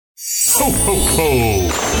Ho, ho,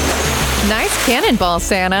 ho. Nice cannonball,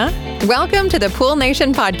 Santa. Welcome to the Pool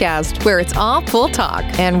Nation podcast, where it's all pool talk.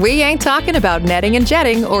 And we ain't talking about netting and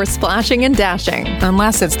jetting or splashing and dashing,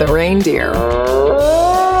 unless it's the reindeer.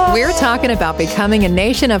 We're talking about becoming a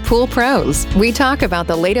nation of pool pros. We talk about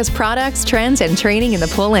the latest products, trends, and training in the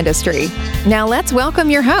pool industry. Now let's welcome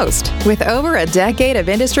your host, with over a decade of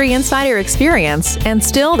industry insider experience and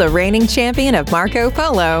still the reigning champion of Marco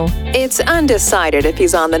Polo. It's undecided if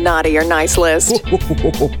he's on the naughty or nice list.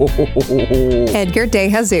 Edgar De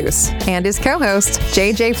Jesus and his co-host,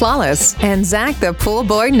 JJ Flawless and Zach the Pool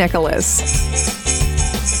Boy Nicholas.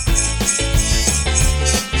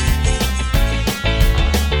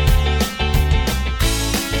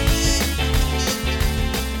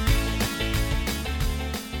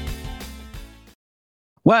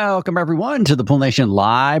 Welcome, everyone, to the Pool Nation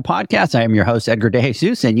Live podcast. I am your host, Edgar De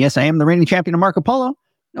Jesus, and yes, I am the reigning champion of Marco Polo,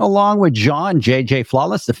 along with John, JJ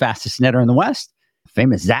Flawless, the fastest netter in the West,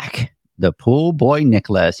 famous Zach, the Pool Boy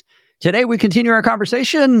Nicholas. Today, we continue our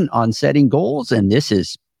conversation on setting goals, and this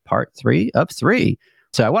is part 3 of 3.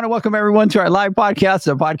 So I want to welcome everyone to our live podcast,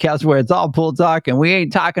 a podcast where it's all pool talk, and we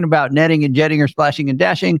ain't talking about netting and jetting or splashing and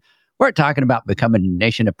dashing. We're talking about becoming a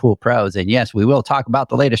nation of pool pros. And yes, we will talk about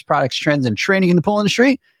the latest products, trends, and training in the pool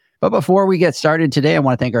industry. But before we get started today, I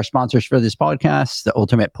want to thank our sponsors for this podcast, the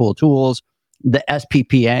Ultimate Pool Tools, the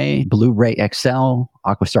SPPA, Blu-ray XL,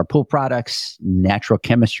 Aquastar Pool Products, Natural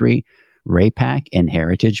Chemistry, Raypack, and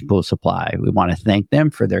Heritage Pool Supply. We want to thank them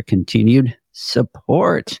for their continued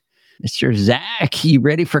support. Mr. Zach, you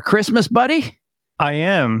ready for Christmas, buddy? I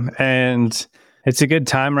am. And it's a good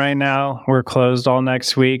time right now. We're closed all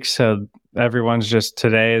next week. So everyone's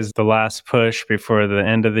today is the last push before the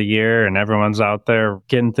end of the year. And everyone's out there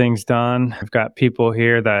getting things done. I've got people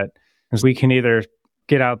here that we can either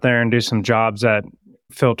get out there and do some jobs at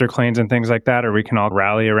filter cleans and things like that, or we can all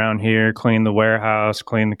rally around here, clean the warehouse,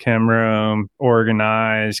 clean the chem room,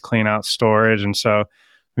 organize, clean out storage. And so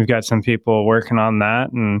we've got some people working on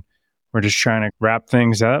that. And we're just trying to wrap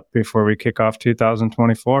things up before we kick off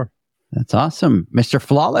 2024. That's awesome. Mr.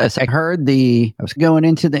 Flawless, I was going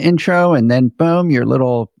into the intro and then boom, your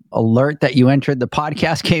little alert that you entered the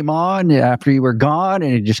podcast came on after you were gone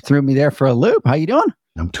and it just threw me there for a loop. How you doing?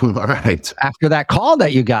 I'm doing all right. After that call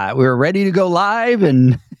that you got, we were ready to go live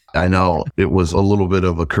and... I know it was a little bit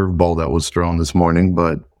of a curveball that was thrown this morning,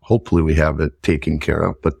 but hopefully we have it taken care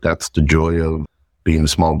of. But that's the joy of being a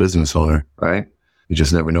small business owner, right? You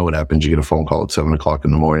just never know what happens. You get a phone call at 7 o'clock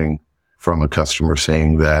in the morning from a customer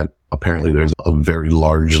saying that apparently there's a very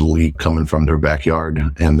large leak coming from their backyard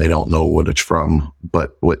and they don't know what it's from.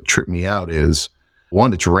 But what tripped me out is,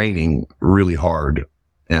 one, it's raining really hard.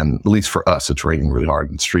 And at least for us, it's raining really hard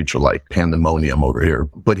and the streets are like pandemonium over here.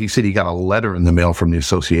 But he said he got a letter in the mail from the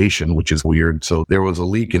association, which is weird. So there was a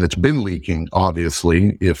leak and it's been leaking,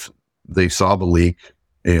 obviously, if they saw the leak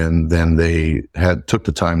and then they took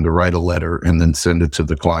the time to write a letter and then send it to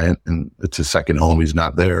the client. And it's his second home. He's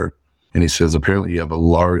not there. And he says, apparently you have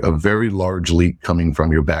a very large leak coming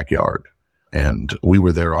from your backyard. And we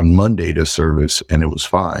were there on Monday to service and it was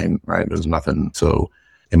fine, right? There's nothing. So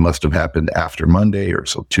it must have happened after Monday or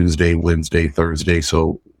so Tuesday, Wednesday, Thursday.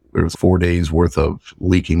 So there's 4 days worth of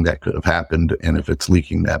leaking that could have happened. And if it's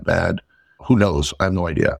leaking that bad, who knows? I have no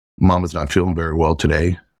idea. Mama's not feeling very well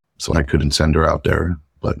today, so I couldn't send her out there.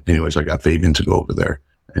 But anyways, I got Fabian to go over there.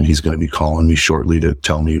 And he's going to be calling me shortly to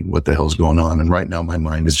tell me what the hell's going on. And right now, my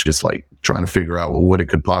mind is just like trying to figure out what it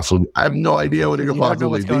could possibly. I have no idea what it could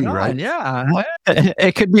possibly be, right? Yeah,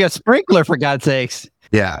 it could be a sprinkler, for God's sakes.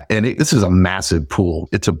 Yeah, and this is a massive pool.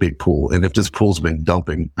 It's a big pool, and if this pool's been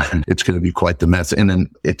dumping, it's going to be quite the mess. And then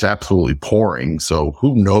it's absolutely pouring, so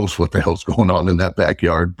who knows what the hell's going on in that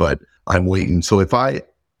backyard? But I'm waiting. So if I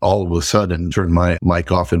all of a sudden turn my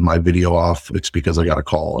mic off and my video off, it's because I got a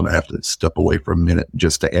call and I have to step away for a minute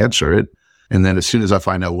just to answer it. And then as soon as I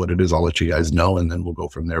find out what it is, I'll let you guys know and then we'll go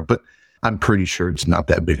from there. But I'm pretty sure it's not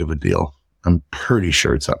that big of a deal.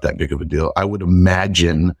 I would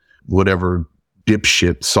imagine whatever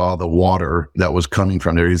dipshit saw the water that was coming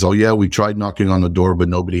from there. He's, oh yeah, we tried knocking on the door, but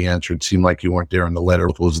nobody answered. It seemed like you weren't there and the letter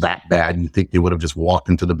was that bad. You think they would have just walked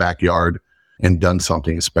into the backyard and done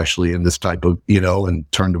something, especially in this type of,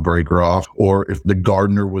 and turned the breaker off. Or if the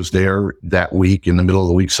gardener was there that week, in the middle of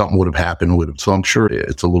the week, something would have happened with him. So I'm sure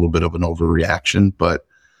it's a little bit of an overreaction, but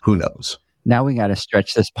who knows? Now we got to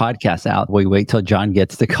stretch this podcast out. We wait till John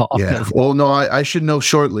gets the call. Yeah. Well, no, I should know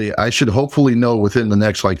shortly. I should hopefully know within the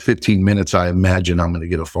next 15 minutes. I imagine I'm going to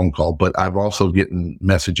get a phone call, but I've also gotten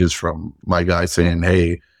messages from my guy saying,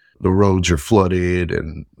 hey, the roads are flooded.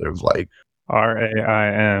 And there's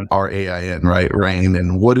RAIN. RAIN, right? Rain.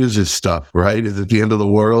 And what is this stuff, right? Is it the end of the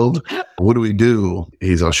world? What do we do?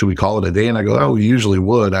 He's like, should we call it a day? And I go, oh, we usually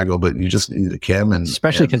would. I go, but you just need to chem. And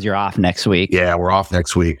especially because you're off next week. Yeah, we're off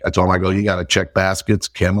next week. I told him, I go, you got to check baskets,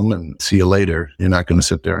 chem them, and see you later. You're not going to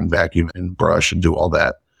sit there and vacuum and brush and do all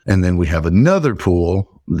that. And then we have another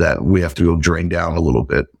pool that we have to go drain down a little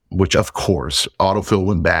bit, which of course, autofill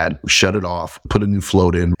went bad, shut it off, put a new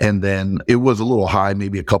float in. And then it was a little high,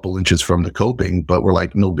 maybe a couple inches from the coping, but we're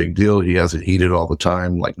like, no big deal. He has it heated all the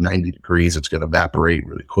time, like 90 degrees. It's going to evaporate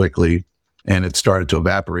really quickly. And it started to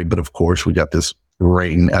evaporate. But of course, we got this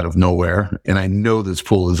rain out of nowhere. And I know this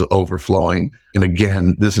pool is overflowing. And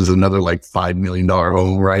again, this is another like $5 million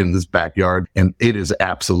home right in this backyard. And it is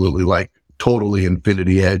absolutely like totally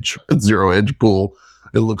infinity edge, zero edge pool.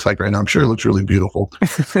 It looks like right now. I'm sure it looks really beautiful,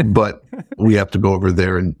 but we have to go over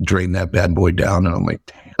there and drain that bad boy down. And I'm like,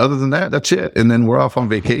 damn. Other than that, that's it. And then we're off on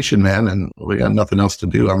vacation, man. And we got nothing else to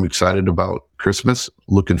do. I'm excited about Christmas,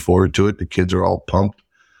 looking forward to it. The kids are all pumped.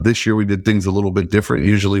 This year we did things a little bit different.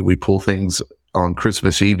 Usually we pull things on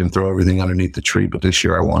Christmas Eve and throw everything underneath the tree. But this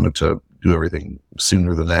year I wanted to do everything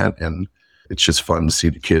sooner than that. And it's just fun to see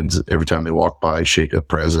the kids every time they walk by, shake a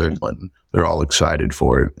present, and they're all excited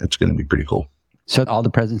for it. It's going to be pretty cool. So all the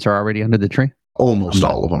presents are already under the tree? Almost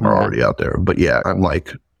all of them are already out there. But yeah, I'm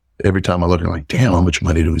like, every time I look, I'm like, damn, how much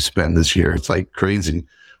money do we spend this year? It's like crazy.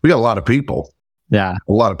 We got a lot of people. Yeah.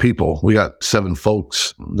 A lot of people. We got 7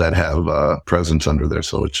 folks that have presents under there.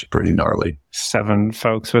 So it's pretty gnarly. 7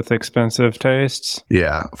 folks with expensive tastes.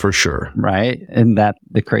 Yeah, for sure. Right. And that's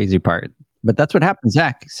the crazy part. But that's what happens,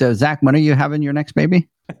 Zach. So Zach, when are you having your next baby?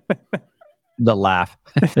 The laugh.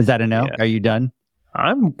 Is that a no? Yeah. Are you done?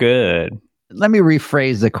 I'm good. Let me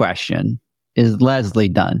rephrase the question. Is Leslie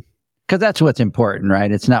done? Because that's what's important,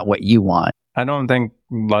 right? It's not what you want. I don't think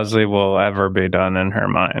Leslie will ever be done in her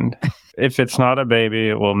mind. If it's not a baby,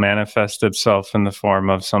 it will manifest itself in the form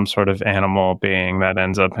of some sort of animal being that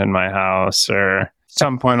ends up in my house. Or at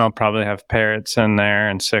some point, I'll probably have parrots in there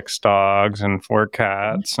and 6 dogs and 4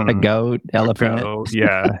 cats. And a goat, elephant.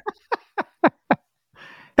 Yeah.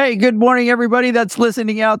 Hey, good morning, everybody that's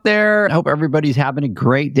listening out there. I hope everybody's having a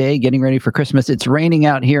great day, getting ready for Christmas. It's raining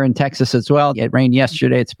out here in Texas as well. It rained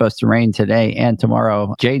yesterday. It's supposed to rain today and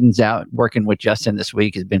tomorrow. Jaden's out working with Justin this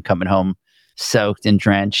week. Has been coming home soaked and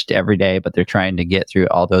drenched every day, but they're trying to get through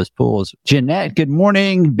all those pools. Jeanette, good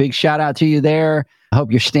morning. Big shout out to you there. I hope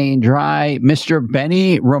you're staying dry. Mr.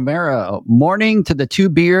 Benny Romero, morning to the 2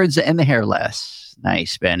 beards and the hairless.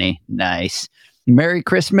 Nice, Benny. Nice. Merry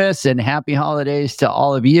Christmas and happy holidays to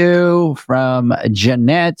all of you. From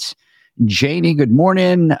Jeanette. Janie, good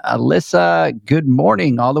morning. Alyssa, good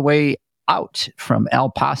morning. All the way out from El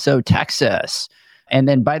Paso, Texas. And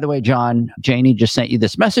then, by the way, John, Janie just sent you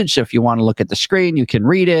this message. So if you want to look at the screen, you can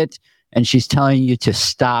read it. And she's telling you to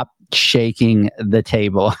stop shaking the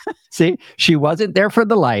table. See, she wasn't there for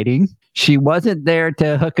the lighting. She wasn't there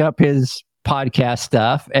to hook up his podcast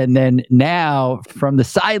stuff. And then now from the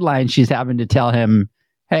sideline, she's having to tell him,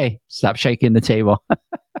 hey, stop shaking the table.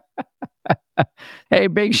 Hey,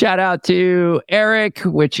 big shout out to Eric,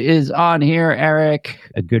 which is on here. Eric,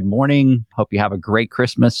 a good morning. Hope you have a great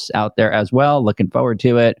Christmas out there as well. Looking forward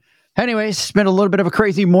to it. Anyways, it's been a little bit of a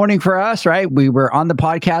crazy morning for us, right? We were on the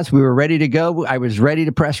podcast. We were ready to go. I was ready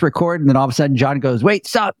to press record. And then all of a sudden, John goes, wait,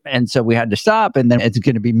 stop. And so we had to stop. And then it's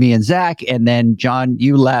going to be me and Zach. And then, John,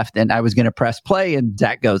 you left and I was going to press play. And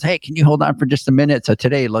Zach goes, hey, can you hold on for just a minute? So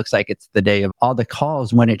today it looks like it's the day of all the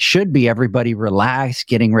calls when it should be everybody relaxed,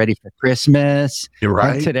 getting ready for Christmas. You're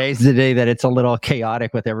right. And today's the day that it's a little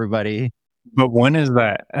chaotic with everybody. But when is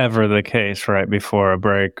that ever the case right before a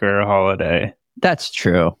break or a holiday? That's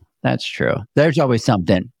true. That's true. There's always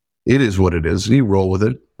something. It is what it is. You roll with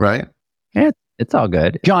it, right? Yeah, it's all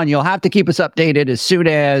good. John, you'll have to keep us updated as soon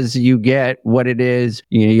as you get what it is.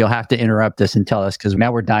 You'll have to interrupt us and tell us because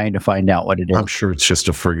now we're dying to find out what it is. I'm sure it's just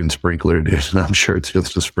a friggin' sprinkler, dude. I'm sure it's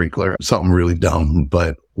just a sprinkler. Something really dumb,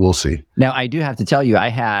 but we'll see. Now, I do have to tell you, I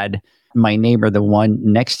had my neighbor, the one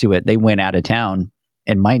next to it, they went out of town.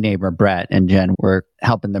 And my neighbor, Brett and Jen, were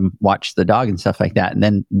helping them watch the dog and stuff like that. And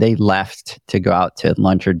then they left to go out to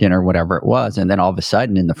lunch or dinner, whatever it was. And then all of a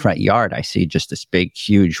sudden in the front yard, I see just this big,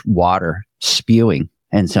 huge water spewing.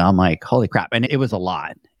 And so I'm like, holy crap. And it was a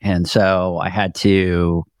lot. And so I had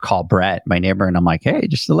to call Brett, my neighbor, and I'm like, hey,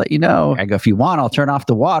 just to let you know, I go, if you want, I'll turn off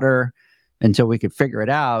the water until we could figure it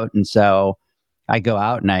out. And so I go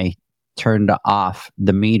out and I turned off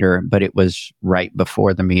the meter, but it was right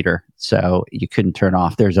before the meter. So you couldn't turn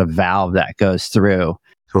off. There's a valve that goes through.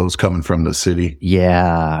 So it was coming from the city.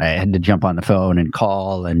 Yeah. I had to jump on the phone and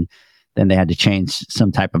call. And Then they had to change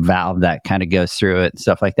some type of valve that kind of goes through it and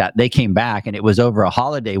stuff like that. They came back and it was over a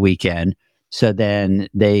holiday weekend. So then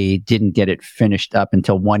they didn't get it finished up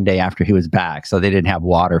until one day after he was back. So they didn't have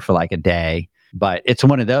water for like a day. But it's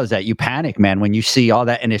one of those that you panic, man, when you see all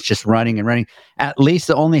that and it's just running and running. At least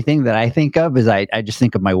the only thing that I think of is I just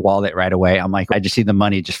think of my wallet right away. I'm like, I just see the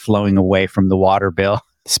money just flowing away from the water bill.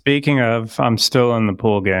 Speaking of, I'm still in the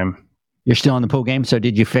pool game. You're still in the pool game. So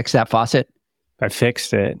did you fix that faucet? I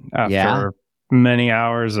fixed it after many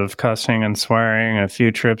hours of cussing and swearing, a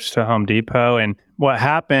few trips to Home Depot. And what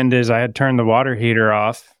happened is I had turned the water heater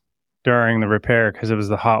off during the repair because it was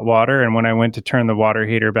the hot water. And when I went to turn the water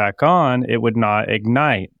heater back on, it would not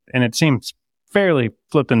ignite. And it seems fairly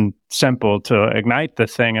flippin' simple to ignite the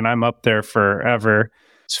thing. And I'm up there forever.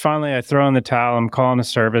 So finally, I throw in the towel. I'm calling a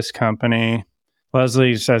service company.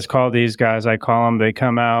 Leslie says, call these guys. I call them. They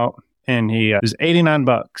come out. And he is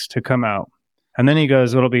 $89 to come out. And then he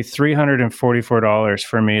goes, it'll be $344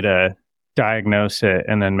 for me to diagnose it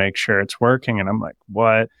and then make sure it's working. And I'm like,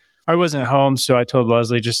 what? I wasn't home. So I told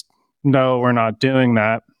Leslie, just no, we're not doing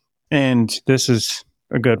that. And this is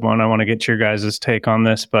a good one. I want to get your guys' take on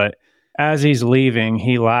this. But as he's leaving,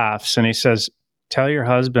 he laughs and he says, tell your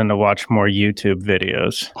husband to watch more YouTube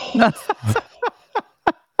videos.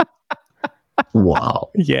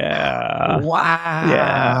 Wow. Yeah. Wow.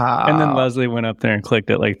 Yeah. And then Leslie went up there and clicked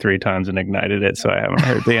it like 3 times and ignited it. So I haven't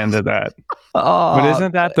heard the end of that. But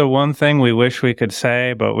isn't that the one thing we wish we could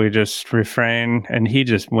say, but we just refrain? And he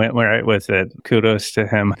just went right with it. Kudos to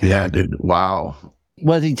him. Yeah, dude. Wow.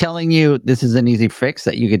 Was he telling you this is an easy fix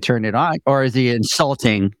that you could turn it on? Or is he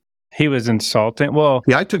insulting? He was insulting. Well,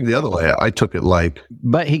 Yeah, I took it the other way. I took it like,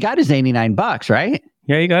 But he got his $89, right?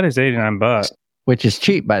 yeah, he got his $89. Which is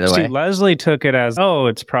cheap, by the See, way. Leslie took it as, oh,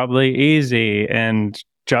 it's probably easy. And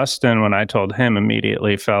Justin, when I told him,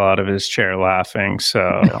 immediately fell out of his chair laughing.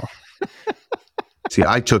 So see,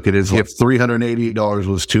 I took it as if $388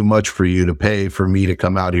 was too much for you to pay for me to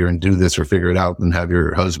come out here and do this or figure it out, and have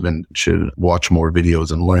your husband should watch more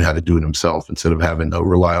videos and learn how to do it himself instead of having to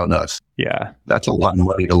rely on us. yeah. That's a lot of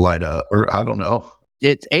money to light up, or I don't know.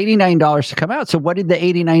 It's $89 to come out. So what did the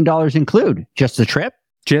 $89 include? Just the trip?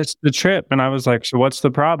 Just the trip. And I was like, so what's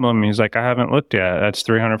the problem? He's like, I haven't looked yet. That's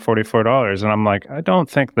 $344. And I'm like, I don't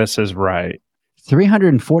think this is right.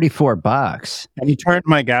 $344. And he turned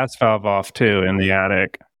my gas valve off too in the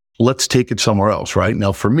attic. Let's take it somewhere else, right?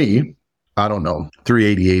 Now, for me, I don't know.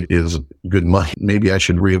 $388 is good money. Maybe I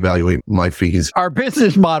should reevaluate my fees. Our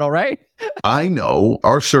business model, right? I know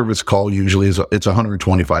our service call usually it's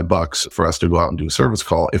 $125 for us to go out and do a service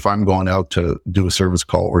call. If I'm going out to do a service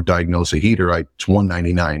call or diagnose a heater, it's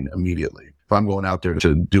 $199 immediately. If I'm going out there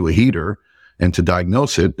to do a heater and to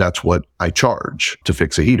diagnose it, that's what I charge to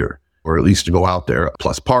fix a heater, or at least to go out there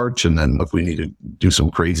plus parts. And then if we need to do some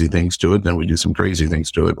crazy things to it, then we do some crazy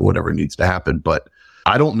things to it, whatever needs to happen. But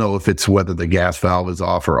I don't know if it's whether the gas valve is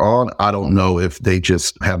off or on. I don't know if they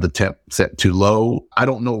just have the temp set too low. I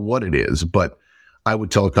don't know what it is, but I would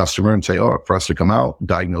tell a customer and say, oh, for us to come out,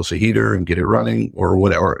 diagnose a heater and get it running, or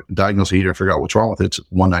whatever, diagnose a heater and figure out what's wrong with it. It's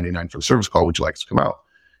 $199 for the service call. Would you like us to come out?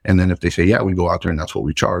 And then if they say, yeah, we go out there and that's what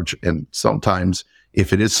we charge. And sometimes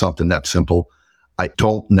if it is something that simple, I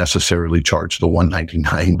don't necessarily charge the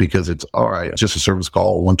 $199 because it's all right. It's just a service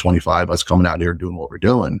call, $125, us coming out here doing what we're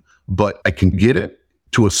doing, but I can get it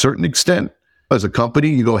to a certain extent. As a company,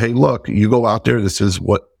 you go, hey, look, you go out there. This is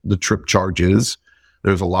what the trip charge is.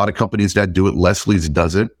 There's a lot of companies that do it. Leslie's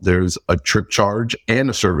does it. There's a trip charge and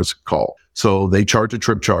a service call. So they charge a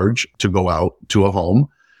trip charge to go out to a home.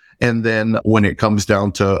 And then when it comes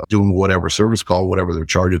down to doing whatever service call, whatever their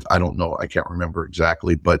charge is, I don't know. I can't remember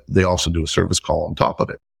exactly, but they also do a service call on top of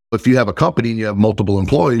it. If you have a company and you have multiple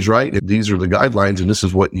employees, right? If these are the guidelines and this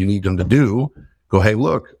is what you need them to do. Go, hey,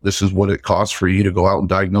 look, this is what it costs for you to go out and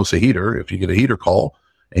diagnose a heater. If you get a heater call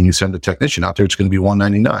and you send a technician out there, it's going to be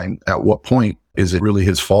 $199. At what point is it really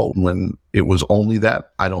his fault when it was only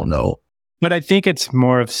that? I don't know. But I think it's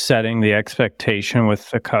more of setting the expectation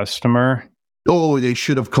with the customer. Oh, they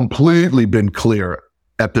should have completely been clear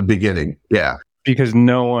at the beginning. Yeah. Because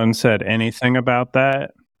no one said anything about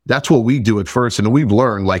that. That's what we do at first. And we've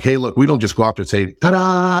learned, like, hey, look, we don't just go out there and say,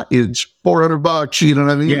 ta-da, it's $400. You know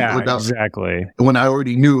what I mean? Yeah, exactly. When I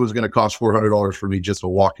already knew it was going to cost $400 for me just to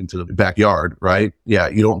walk into the backyard, right? Yeah,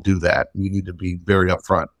 you don't do that. You need to be very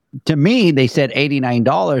upfront. To me, they said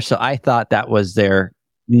 $89. So I thought that was their,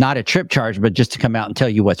 not a trip charge, but just to come out and tell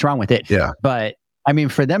you what's wrong with it. Yeah. But I mean,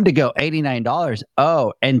 for them to go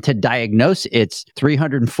 $89, and to diagnose it's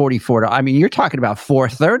 $344. I mean, you're talking about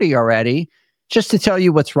 $430 already just to tell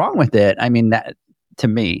you what's wrong with it. I mean, to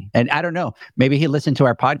me. And I don't know, maybe he listened to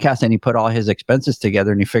our podcast and he put all his expenses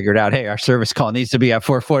together and he figured out, hey, our service call needs to be at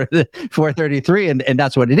 433 and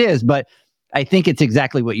that's what it is. But I think it's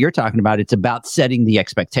exactly what you're talking about. It's about setting the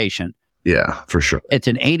expectation. Yeah, for sure. It's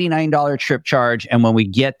an $89 trip charge. And when we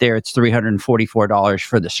get there, it's $344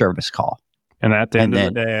 for the service call. And at the end of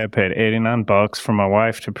the day, I paid $89 for my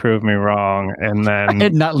wife to prove me wrong. And then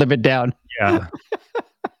and not live it down. Yeah.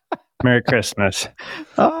 Merry Christmas.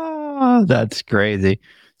 Oh, that's crazy.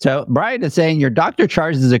 So Brian is saying your doctor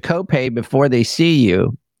charges a copay before they see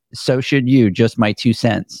you. So should you. Just my 2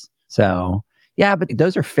 cents. So yeah, but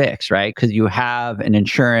those are fixed, right? Because you have an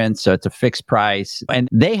insurance, so it's a fixed price. And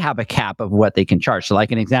they have a cap of what they can charge. So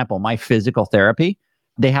like an example, my physical therapy,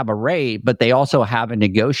 they have a rate, but they also have a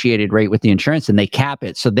negotiated rate with the insurance and they cap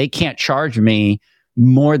it. So they can't charge me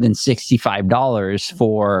more than $65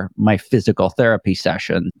 for my physical therapy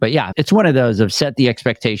session. But yeah, it's one of those of set the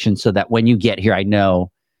expectation so that when you get here, I know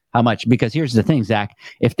how much. Because here's the thing, Zach,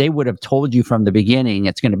 if they would have told you from the beginning,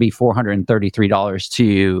 it's going to be $433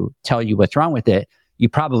 to tell you what's wrong with it, you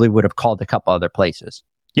probably would have called a couple other places.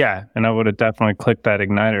 Yeah. And I would have definitely clicked that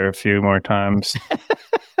igniter a few more times.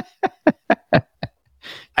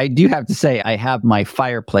 I do have to say, I have my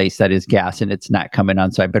fireplace that is gas and it's not coming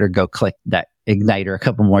on. So I better go click that igniter a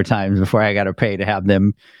couple more times before I got to pay to have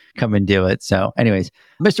them come and do it. So anyways,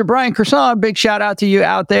 Mr. Brian Croissant, big shout out to you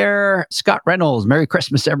out there. Scott Reynolds, Merry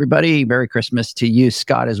Christmas, everybody. Merry Christmas to you,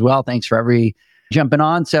 Scott, as well. Thanks for jumping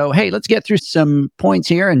on. So, hey, let's get through some points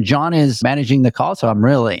here. And John is managing the call. So I'm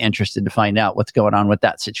really interested to find out what's going on with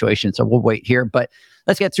that situation. So we'll wait here. But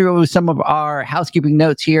let's get through some of our housekeeping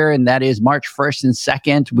notes here. And that is March 1st and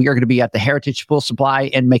 2nd. We are going to be at the Heritage Pool Supply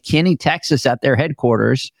in McKinney, Texas at their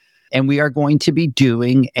headquarters. And we are going to be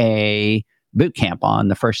doing a boot camp on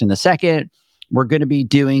the 1st and the 2nd. We're going to be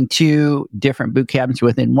doing 2 different boot camps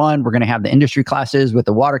within one. We're going to have the industry classes with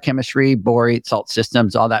the water chemistry, borate, salt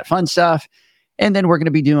systems, all that fun stuff. And then we're going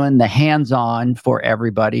to be doing the hands-on for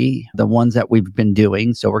everybody, the ones that we've been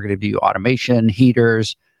doing. So we're going to do automation,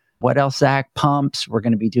 heaters, what else, Zach? Pumps. We're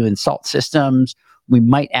going to be doing salt systems. We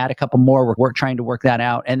might add a couple more. We're trying to work that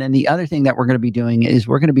out. And then the other thing that we're going to be doing is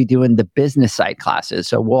we're going to be doing the business side classes.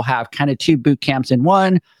 So we'll have kind of 2 boot camps in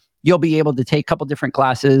one. You'll be able to take a couple different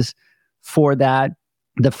classes for that.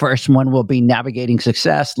 The first one will be navigating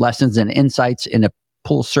success, lessons and insights in a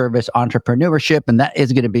pool service entrepreneurship. And that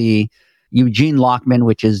is going to be Eugene Lockman,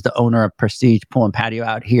 which is the owner of Prestige Pool and Patio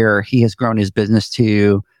out here. He has grown his business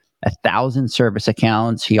to 1,000 service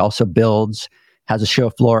accounts. He also has a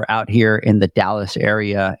show floor out here in the Dallas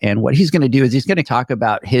area. And what he's going to do is he's going to talk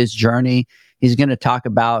about his journey. He's going to talk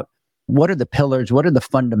about what are the pillars, what are the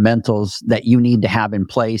fundamentals that you need to have in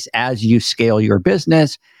place as you scale your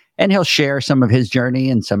business. And he'll share some of his journey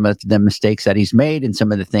and some of the mistakes that he's made and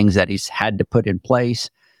some of the things that he's had to put in place.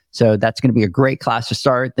 So that's going to be a great class to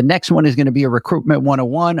start. The next one is going to be a recruitment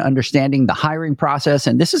 101, understanding the hiring process.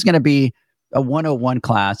 And this is going to be a 101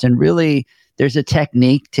 class. And really, there's a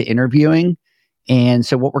technique to interviewing. And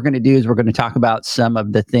so what we're going to do is we're going to talk about some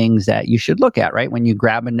of the things that you should look at, right? When you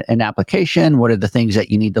grab an application, what are the things that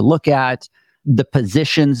you need to look at? The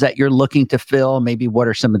positions that you're looking to fill, maybe what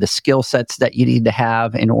are some of the skill sets that you need to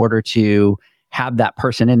have in order to have that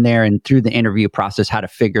person in there, and through the interview process, how to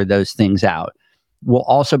figure those things out. We'll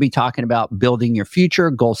also be talking about building your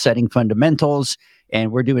future, goal setting fundamentals.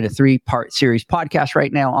 And we're doing a 3-part series podcast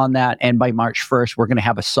right now on that. And by March 1st, we're going to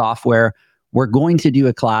have a software. We're going to do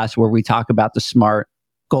a class where we talk about the SMART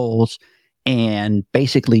goals. And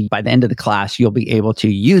basically, by the end of the class, you'll be able to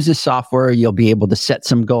use this software. You'll be able to set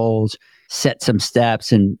some goals, set some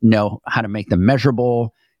steps, and know how to make them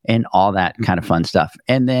measurable and all that kind of fun stuff.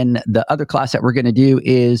 And then the other class that we're going to do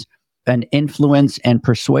is an influence and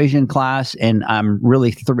persuasion class. And I'm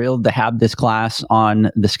really thrilled to have this class on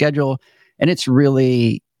the schedule. And it's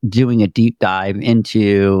really doing a deep dive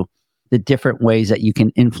into the different ways that you can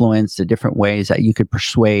influence, the different ways that you could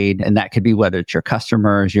persuade. And that could be whether it's your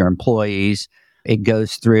customers, your employees. It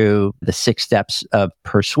goes through the 6 steps of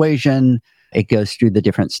persuasion. It goes through the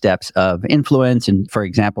different steps of influence. And for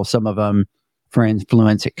example, some of them, for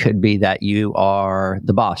influence, it could be that you are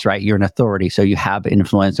the boss, right? You're an authority. So you have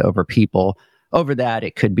influence over people. Over that,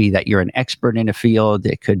 it could be that you're an expert in a field.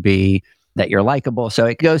 It could be that you're likable. So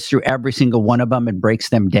it goes through every single one of them and breaks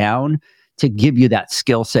them down to give you that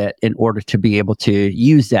skill set in order to be able to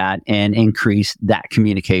use that and increase that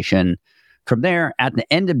communication. From there, at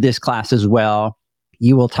the end of this class as well,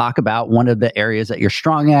 you will talk about one of the areas that you're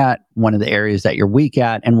strong at, one of the areas that you're weak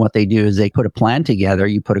at. And what they do is they put a plan together.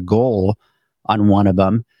 You put a goal on one of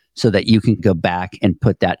them so that you can go back and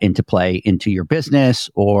put that into play into your business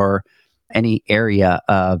or any area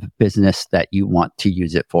of business that you want to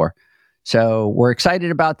use it for. So we're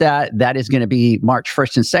excited about that. That is going to be March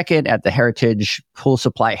 1st and 2nd at the Heritage Pool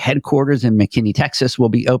Supply headquarters in McKinney, Texas. We'll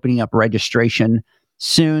be opening up registration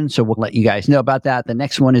soon, so we'll let you guys know about that. The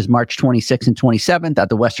next one is March 26th and 27th at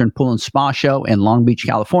the Western Pool and Spa Show in Long Beach,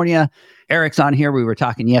 California. Eric's on here. We were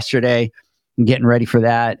talking yesterday, getting ready for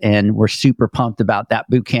that, and we're super pumped about that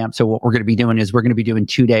boot camp. So what we're going to be doing is we're going to be doing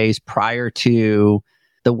 2 days prior to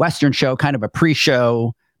the Western show, kind of a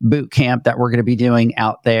pre-show boot camp that we're going to be doing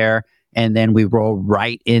out there. And then we roll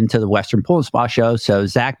right into the Western Pool and Spa Show. So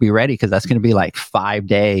Zach, be ready, because that's going to be like 5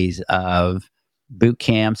 days of boot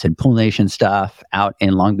camps and Pool Nation stuff out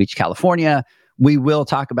in Long Beach, California. We will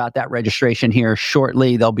talk about that registration here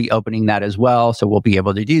shortly. They'll be opening that as well, so we'll be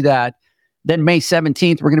able to do that. Then May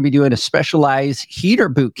 17th, we're going to be doing a specialized heater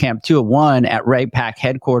boot camp 201 at RayPack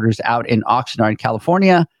headquarters out in Oxnard,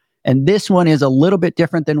 California. And this one is a little bit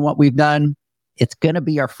different than what we've done. It's going to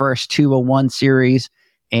be our first 201 series.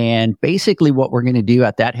 And basically what we're going to do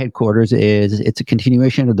at that headquarters is it's a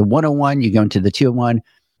continuation of the 101. You go into the 201,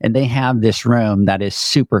 and they have this room that is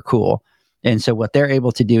super cool. And so what they're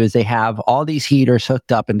able to do is they have all these heaters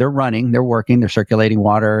hooked up, and they're running, they're working, they're circulating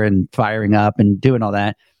water and firing up and doing all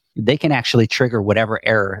that. They can actually trigger whatever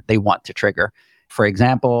error they want to trigger. For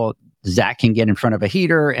example, Zach can get in front of a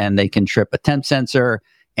heater and they can trip a temp sensor,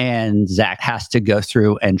 and Zach has to go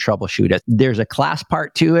through and troubleshoot it. There's a class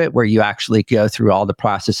part to it where you actually go through all the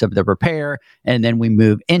process of the repair, and then we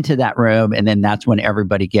move into that room, and then that's when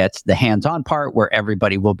everybody gets the hands-on part where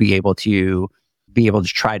everybody will be able to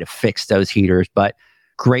try to fix those heaters. But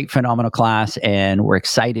great, phenomenal class, and we're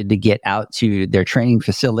excited to get out to their training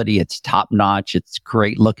facility. It's top-notch. It's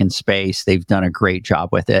great looking space. They've done a great job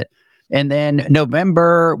with it. And then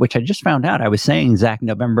November, which I just found out, I was saying, Zach,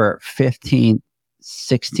 November 15th,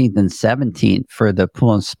 16th and 17th for the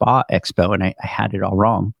Pool and Spa Expo, and I had it all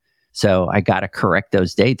wrong. So I got to correct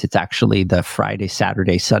those dates. It's actually the Friday,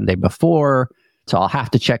 Saturday, Sunday before. So I'll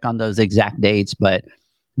have to check on those exact dates. But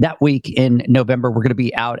that week in November, we're going to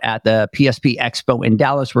be out at the PSP Expo in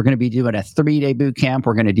Dallas. We're going to be doing a 3-day boot camp.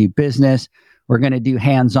 We're going to do business. We're going to do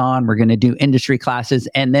hands-on. We're going to do industry classes.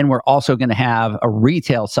 And then we're also going to have a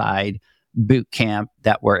retail side boot camp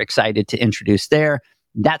that we're excited to introduce there.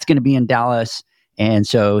 That's going to be in Dallas. And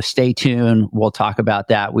so stay tuned. We'll talk about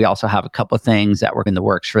that. We also have a couple of things that were in the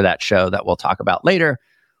works for that show that we'll talk about later.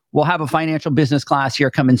 We'll have a financial business class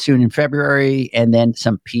here coming soon in February, and then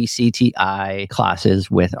some PCTI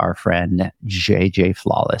classes with our friend JJ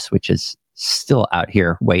Flawless, which is still out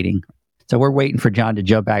here waiting. So we're waiting for John to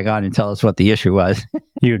jump back on and tell us what the issue was.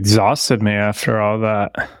 You exhausted me after all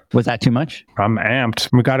that. Was that too much? I'm amped.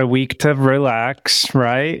 We got a week to relax,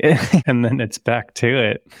 right? And then it's back to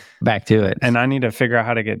it. Back to it. And I need to figure out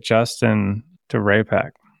how to get Justin to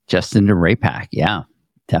RayPack. Justin to RayPack, yeah.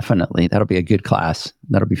 Definitely. That'll be a good class.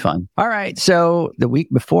 That'll be fun. All right. So the week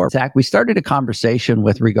before, Zach, we started a conversation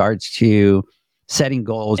with regards to setting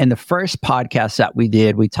goals. In the first podcast that we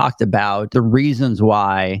did, we talked about the reasons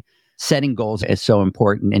why setting goals is so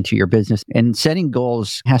important into your business. And setting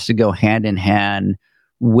goals has to go hand in hand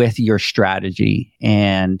with your strategy.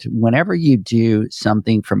 And whenever you do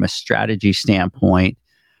something from a strategy standpoint,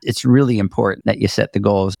 it's really important that you set the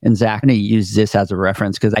goals. And Zach, I'm going to use this as a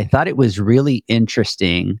reference because I thought it was really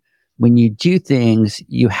interesting. When you do things,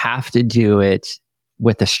 you have to do it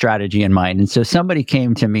with a strategy in mind. And so somebody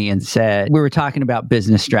came to me and said, we were talking about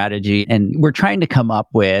business strategy, and we're trying to come up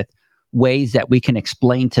with ways that we can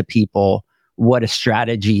explain to people what a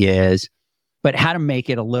strategy is, but how to make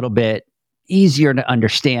it a little bit easier to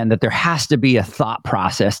understand that there has to be a thought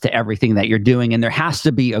process to everything that you're doing, and there has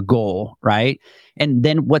to be a goal, right? And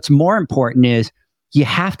then what's more important is you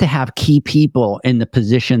have to have key people in the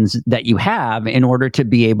positions that you have in order to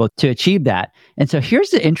be able to achieve that. And so here's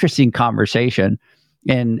the interesting conversation.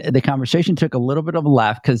 And the conversation took a little bit of a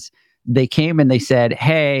left because they came and they said,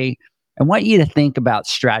 hey, I want you to think about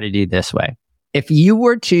strategy this way. If you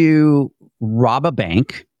were to rob a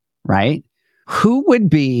bank, right, who would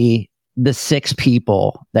be the 6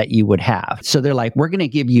 people that you would have? So they're like, we're going to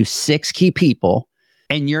give you 6 key people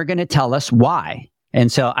and you're going to tell us why.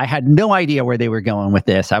 And so I had no idea where they were going with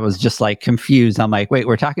this. I was just like confused. I'm like, wait,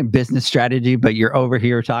 we're talking business strategy, but you're over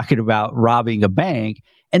here talking about robbing a bank.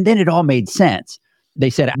 And then it all made sense. They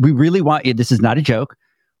said, we really want you, this is not a joke.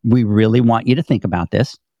 We really want you to think about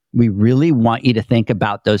this. We really want you to think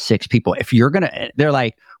about those 6 people. If you're going to, they're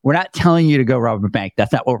like, we're not telling you to go rob a bank.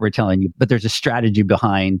 That's not what we're telling you. But there's a strategy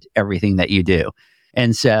behind everything that you do.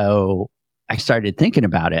 And so I started thinking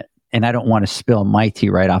about it, and I don't want to spill my tea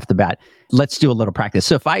right off the bat. Let's do a little practice.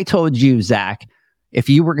 So if I told you, Zach, if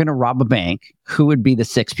you were going to rob a bank, who would be the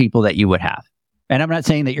 6 people that you would have? And I'm not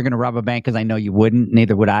saying that you're going to rob a bank because I know you wouldn't,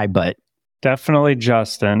 neither would I, but. Definitely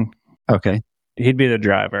Justin. Okay. He'd be the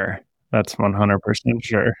driver. That's 100%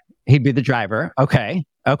 sure. He'd be the driver. Okay.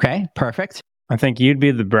 Perfect. I think you'd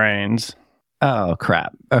be the brains. Oh,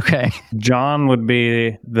 crap. Okay. John would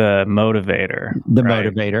be the motivator. The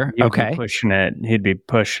motivator. You'd okay. Be pushing it. He'd be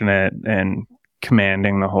pushing it and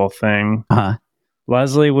commanding the whole thing. Uh-huh.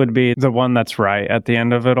 Leslie would be the one that's right at the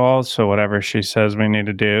end of it all. So whatever she says we need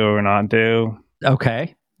to do or not do.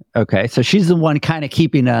 Okay. So she's the one kind of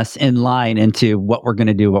keeping us in line into what we're going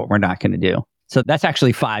to do, what we're not going to do. So that's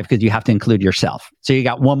actually 5 because you have to include yourself. So you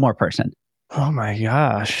got one more person. Oh my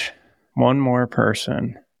gosh. One more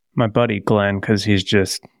person. My buddy Glenn, because he's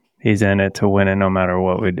in it to win it no matter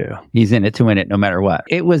what we do. He's in it to win it no matter what.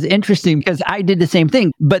 It was interesting because I did the same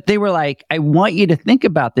thing, but they were like, I want you to think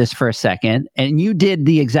about this for a second. And you did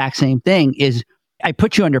the exact same thing. Is I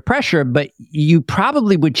put you under pressure, but you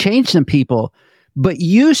probably would change some people, but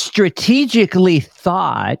you strategically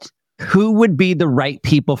thought who would be the right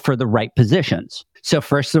people for the right positions. So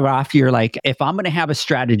first off, you're like, if I'm going to have a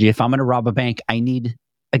strategy, if I'm going to rob a bank, I need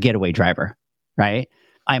a getaway driver, right?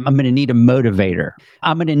 I'm going to need a motivator.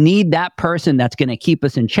 I'm going to need that person that's going to keep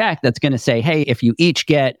us in check. That's going to say, hey, if you each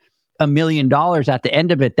get $1 million at the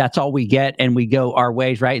end of it, that's all we get. And we go our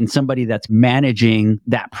ways, right? And somebody that's managing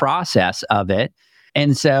that process of it.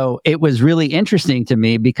 And so it was really interesting to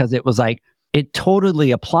me because it was like, it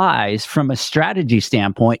totally applies from a strategy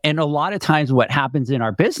standpoint. And a lot of times what happens in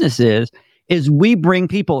our businesses is we bring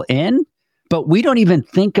people in, but we don't even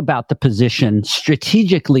think about the position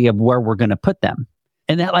strategically of where we're going to put them.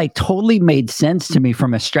 And that like totally made sense to me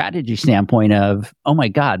from a strategy standpoint of, oh my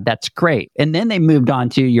God, that's great. And then they moved on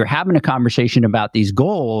to, you're having a conversation about these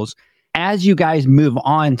goals. As you guys move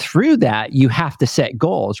on through that, you have to set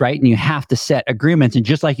goals, right? And you have to set agreements. And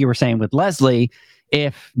just like you were saying with Leslie,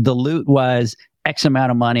 if the loot was X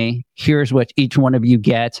amount of money, here's what each one of you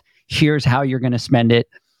gets, here's how you're going to spend it.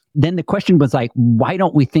 Then the question was like, why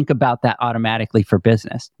don't we think about that automatically for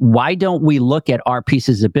business? Why don't we look at our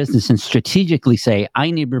pieces of business and strategically say,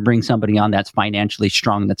 I need to bring somebody on that's financially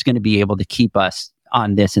strong, that's going to be able to keep us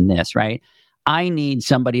on this and this, right? I need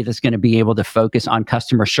somebody that's going to be able to focus on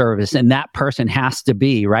customer service, and that person has to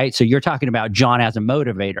be, right? So you're talking about John as a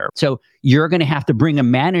motivator. So you're going to have to bring a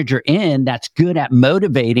manager in that's good at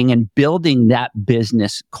motivating and building that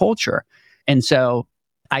business culture. And so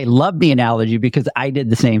I love the analogy because I did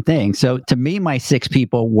the same thing. So to me, my 6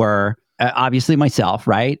 people were obviously myself,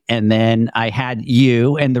 right? And then I had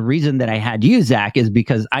you. And the reason that I had you, Zach, is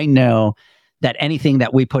because I know that anything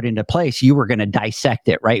that we put into place, you were going to dissect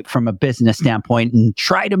it, right? From a business standpoint and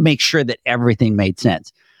try to make sure that everything made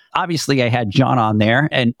sense. Obviously, I had John on there.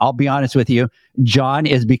 And I'll be honest with you, John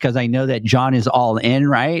is because I know that John is all in,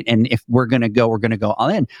 right? And if we're going to go all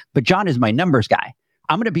in. But John is my numbers guy.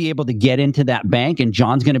 I'm going to be able to get into that bank and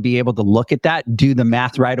John's going to be able to look at that, do the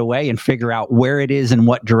math right away and figure out where it is and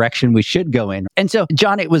what direction we should go in. And so,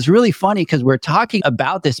 John, it was really funny because we're talking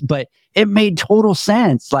about this, but it made total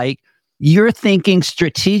sense. Like you're thinking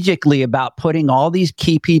strategically about putting all these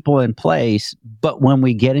key people in place. But when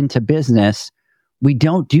we get into business, we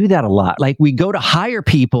don't do that a lot. Like we go to hire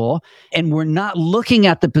people and we're not looking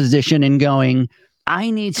at the position and going,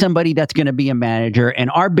 I need somebody that's going to be a manager.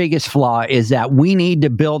 And our biggest flaw is that we need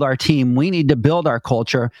to build our team. We need to build our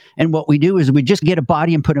culture. And what we do is we just get a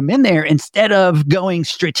body and put them in there instead of going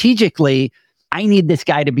strategically, I need this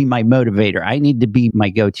guy to be my motivator. I need to be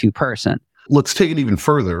my go-to person. Let's take it even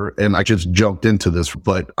further. And I just jumped into this,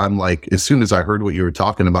 but I'm like, as soon as I heard what you were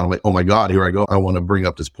talking about, I'm like, oh my God, here I go. I want to bring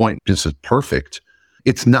up this point. This is perfect.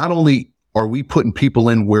 It's not only are we putting people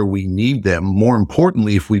in where we need them? More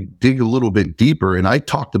importantly, if we dig a little bit deeper, and I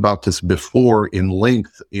talked about this before in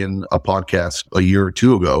length in a podcast a year or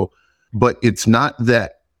 2 ago, but it's not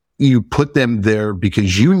that you put them there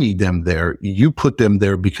because you need them there. You put them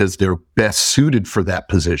there because they're best suited for that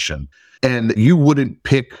position. And you wouldn't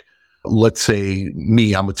pick, let's say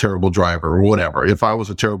me, I'm a terrible driver or whatever. If I was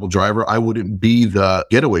a terrible driver, I wouldn't be the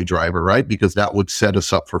getaway driver, right? Because that would set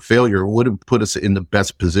us up for failure. It wouldn't put us in the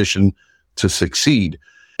best position to succeed.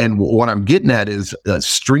 And what I'm getting at is a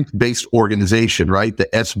strength-based organization, right? The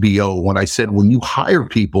SBO. When I said, when you hire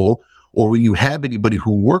people or when you have anybody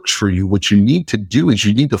who works for you, what you need to do is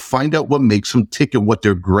you need to find out what makes them tick and what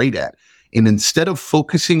they're great at. And instead of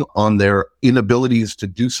focusing on their inabilities to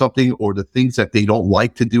do something or the things that they don't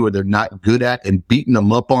like to do or they're not good at and beating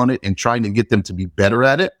them up on it and trying to get them to be better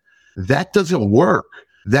at it, that doesn't work.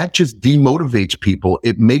 That just demotivates people.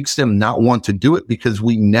 It makes them not want to do it because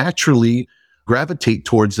we naturally gravitate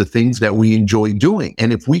towards the things that we enjoy doing.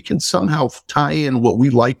 And if we can somehow tie in what we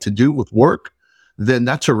like to do with work, then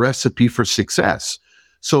that's a recipe for success.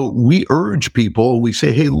 So we urge people, we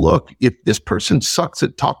say, hey, look, if this person sucks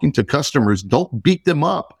at talking to customers, don't beat them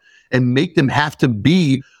up and make them have to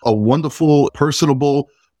be a wonderful, personable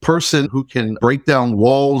person who can break down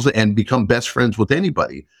walls and become best friends with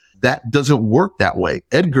anybody. That doesn't work that way.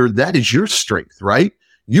 Edgar, that is your strength, right?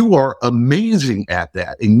 You are amazing at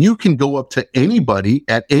that. And you can go up to anybody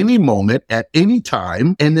at any moment, at any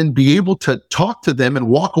time, and then be able to talk to them and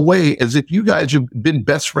walk away as if you guys have been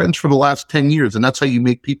best friends for the last 10 years. And that's how you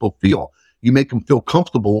make people feel. You make them feel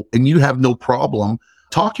comfortable and you have no problem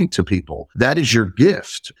talking to people. That is your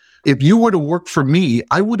gift. If you were to work for me,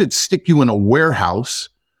 I wouldn't stick you in a warehouse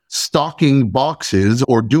stocking boxes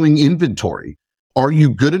or doing inventory. Are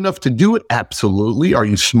you good enough to do it? Absolutely. Are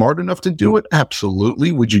you smart enough to do it?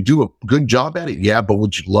 Absolutely. Would you do a good job at it? Yeah, but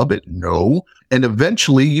would you love it? No. And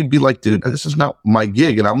eventually you'd be like, dude, this is not my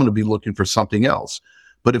gig and I'm going to be looking for something else.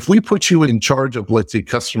 But if we put you in charge of, let's say,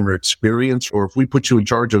 customer experience, or if we put you in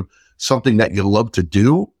charge of something that you love to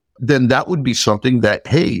do, then that would be something that,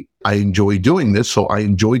 hey, I enjoy doing this. So I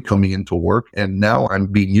enjoy coming into work and now I'm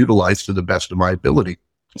being utilized to the best of my ability.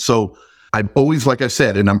 So I've always, like I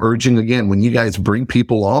said, and I'm urging again, when you guys bring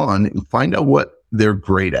people on, find out what they're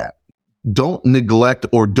great at. Don't neglect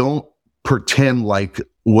or don't pretend like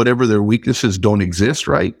whatever their weaknesses don't exist,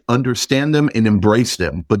 right? Understand them and embrace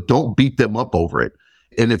them, but don't beat them up over it.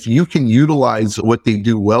 And if you can utilize what they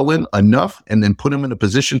do well in enough and then put them in a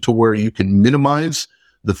position to where you can minimize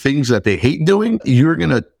the things that they hate doing, you're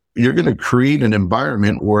going to create an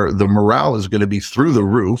environment where the morale is going to be through the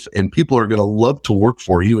roof and people are going to love to work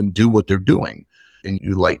for you and do what they're doing. And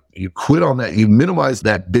you quit on that. You minimize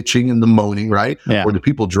that bitching and the moaning, right? Yeah. Or the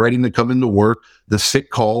people dreading to come into work, the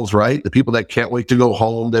sick calls, right? The people that can't wait to go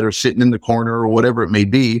home, that are sitting in the corner or whatever it may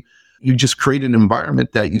be. You just create an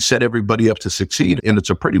environment that you set everybody up to succeed. And it's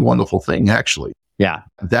a pretty wonderful thing, actually. Yeah.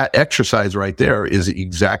 That exercise right there is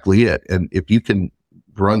exactly it. And if you can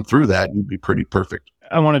run through that, you'd be pretty perfect.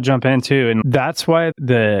 I want to jump in too. And that's why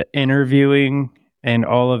the interviewing and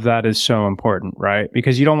all of that is so important, right?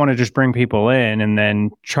 Because you don't want to just bring people in and then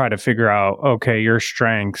try to figure out, okay, your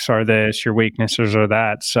strengths are this, your weaknesses are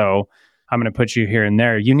that. So I'm going to put you here and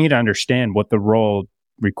there. You need to understand what the role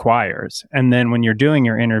requires. And then when you're doing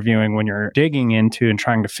your interviewing, when you're digging into and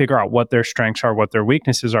trying to figure out what their strengths are, what their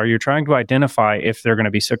weaknesses are, you're trying to identify if they're going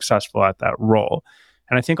to be successful at that role.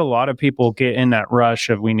 And I think a lot of people get in that rush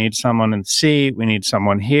of we need someone in the seat, we need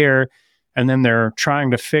someone here, and then they're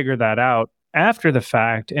trying to figure that out after the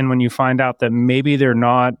fact. And when you find out that maybe they're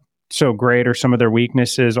not so great or some of their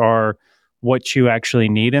weaknesses are what you actually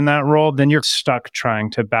need in that role, then you're stuck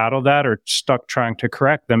trying to battle that or stuck trying to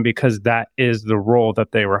correct them because that is the role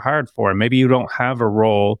that they were hired for. And maybe you don't have a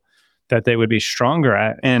role that they would be stronger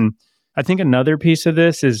at. And I think another piece of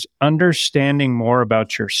this is understanding more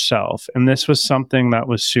about yourself. And this was something that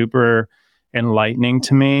was super enlightening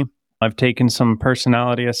to me. I've taken some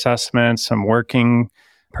personality assessments, some working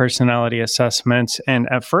personality assessments. And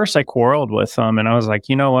at first I quarreled with them and I was like,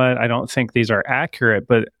 you know what? I don't think these are accurate,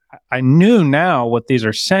 but I knew now what these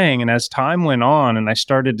are saying. And as time went on and I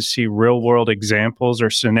started to see real world examples or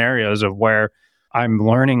scenarios of where I'm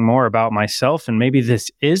learning more about myself and maybe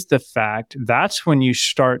this is the fact, that's when you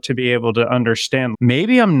start to be able to understand,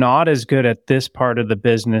 maybe I'm not as good at this part of the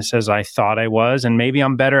business as I thought I was. And maybe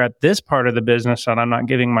I'm better at this part of the business that I'm not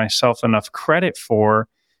giving myself enough credit for.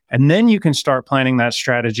 And then you can start planning that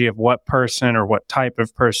strategy of what person or what type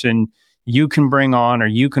of person you can bring on or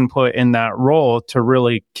you can put in that role to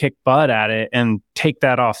really kick butt at it and take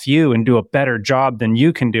that off you and do a better job than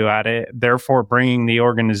you can do at it, therefore bringing the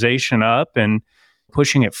organization up and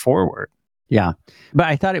pushing it forward. Yeah. But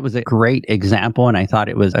I thought it was a great example and I thought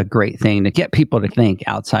it was a great thing to get people to think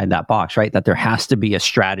outside that box, right? That there has to be a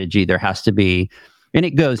strategy, there has to be, and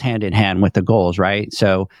it goes hand in hand with the goals, right?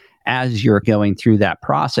 So as you're going through that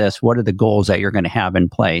process, what are the goals that you're going to have in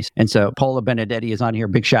place? And so Polo Benedetti is on here.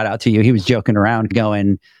 Big shout out to you. He was joking around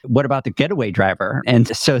going, what about the getaway driver?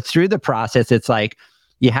 And so through the process, it's like,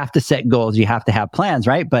 you have to set goals, you have to have plans,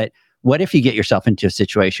 right? But what if you get yourself into a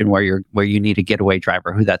situation where you need a getaway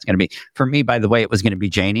driver, who that's going to be? For me, by the way, it was going to be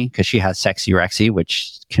Janie because she has Sexy Rexy,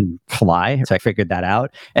 which can fly. So I figured that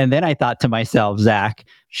out. And then I thought to myself, Zach,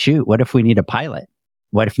 shoot, what if we need a pilot?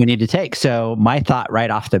 What if we need to take? So my thought right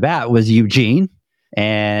off the bat was Eugene.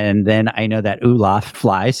 And then I know that Olaf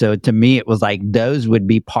flies. So to me, it was like those would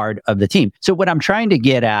be part of the team. So what I'm trying to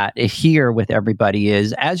get at here with everybody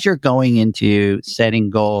is as you're going into setting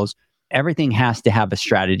goals, everything has to have a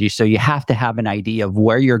strategy. So you have to have an idea of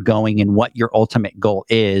where you're going and what your ultimate goal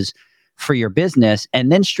is for your business,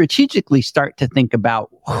 and then strategically start to think about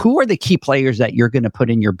who are the key players that you're going to put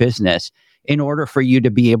in your business in order for you to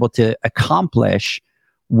be able to accomplish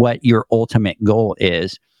what your ultimate goal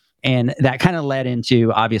is. And that kind of led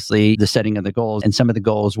into, obviously, the setting of the goals. And some of the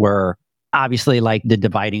goals were obviously like the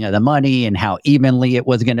dividing of the money and how evenly it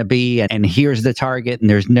was going to be. And here's the target, and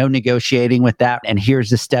there's no negotiating with that. And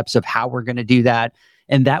here's the steps of how we're going to do that.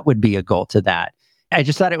 And that would be a goal to that. I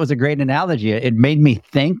just thought it was a great analogy. It made me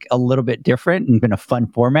think a little bit different and in a fun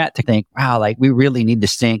format to think, wow, like we really need to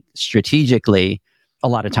think strategically a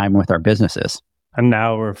lot of time with our businesses. And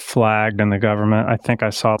now we're flagged in the government. I think I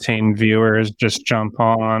saw 10 viewers just jump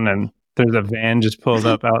on, and there's a van just pulled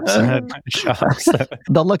up outside my shop. So.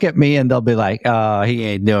 They'll look at me and they'll be like, oh, he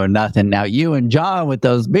ain't doing nothing. Now you and John with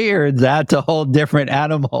those beards, that's a whole different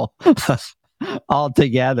animal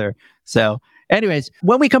altogether. So anyways,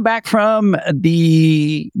 when we come back from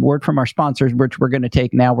the word from our sponsors, which we're going to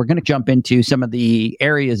take now, we're going to jump into some of the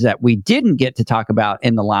areas that we didn't get to talk about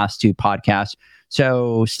in the last two podcasts.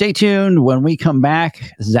 So stay tuned. When we come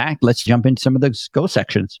back, Zach, let's jump into some of those go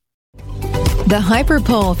sections. The Hyper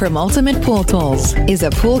Pole from Ultimate Pool Tools is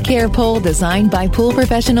a pool care pole designed by pool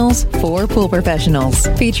professionals for pool professionals,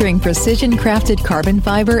 featuring precision crafted carbon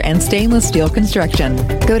fiber and stainless steel construction.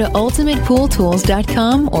 Go to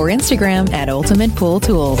ultimatepooltools.com or Instagram at Ultimate Pool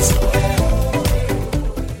Tools.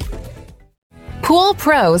 Pool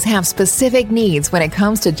pros have specific needs when it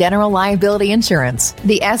comes to general liability insurance.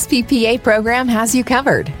 The SPPA program has you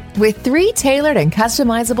covered. With 3 tailored and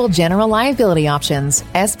customizable general liability options,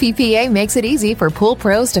 SPPA makes it easy for pool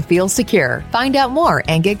pros to feel secure. Find out more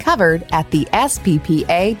and get covered at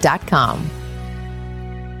thesppa.com.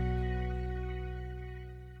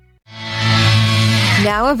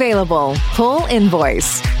 Now available, Pool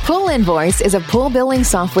Invoice. Pool Invoice is a pool billing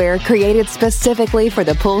software created specifically for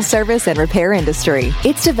the pool service and repair industry.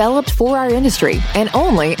 It's developed for our industry and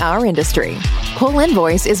only our industry. Pool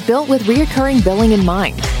Invoice is built with recurring billing in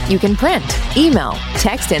mind. You can print, email,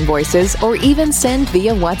 text invoices, or even send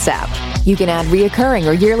via WhatsApp. You can add reoccurring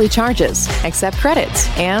or yearly charges, accept credits,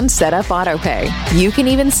 and set up autopay. You can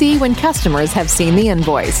even see when customers have seen the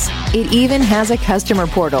invoice. It even has a customer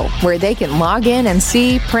portal where they can log in and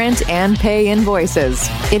see, print, and pay invoices.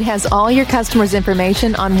 It has all your customers'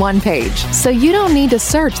 information on one page, so you don't need to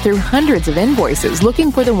search through hundreds of invoices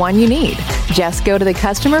looking for the one you need. Just go to the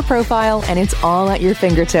customer profile and it's all at your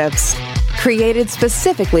fingertips. Created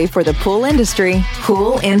specifically for the pool industry,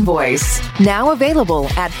 Pool Invoice. Now available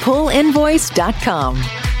at poolinvoice.com.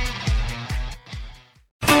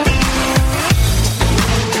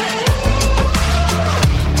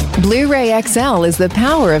 Blu-ray XL is the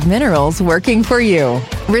power of minerals working for you.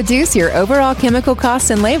 Reduce your overall chemical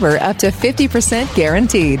costs and labor up to 50%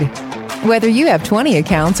 guaranteed. Whether you have 20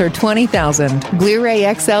 accounts or 20,000,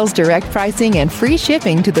 Blu-ray XL's direct pricing and free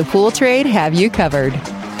shipping to the pool trade have you covered.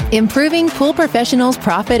 Improving pool professionals'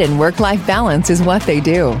 profit and work-life balance is what they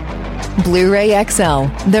do. Blu-ray XL,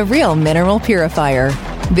 the real mineral purifier.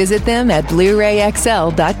 Visit them at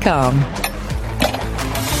BluRayXL.com.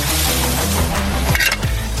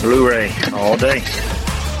 Blu-ray all day.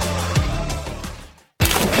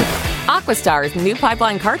 Aquastar's new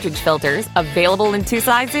pipeline cartridge filters, available in 2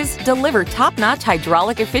 sizes, deliver top-notch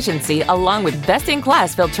hydraulic efficiency along with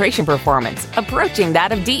best-in-class filtration performance, approaching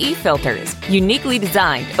that of DE filters. Uniquely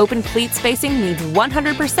designed, open pleat spacing means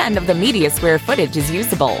 100% of the media square footage is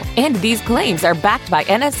usable. And these claims are backed by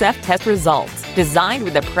NSF test results. Designed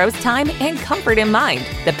with the pro's time and comfort in mind,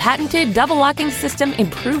 the patented double locking system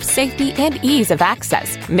improves safety and ease of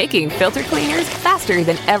access, making filter cleaners faster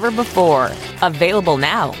than ever before. Available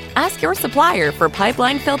now. Ask your supplier for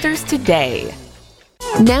pipeline filters today.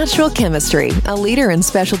 Natural Chemistry, a leader in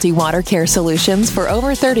specialty water care solutions for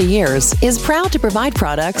over 30 years, is proud to provide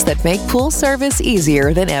products that make pool service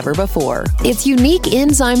easier than ever before. Its unique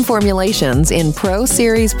enzyme formulations in Pro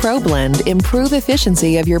Series Pro Blend improve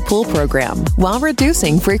efficiency of your pool program while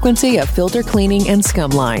reducing frequency of filter cleaning and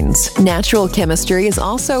scum lines. Natural Chemistry is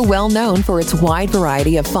also well known for its wide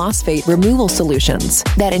variety of phosphate removal solutions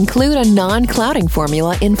that include a non-clouding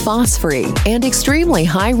formula in Phos-Free and extremely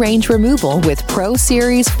high-range removal with Pro Series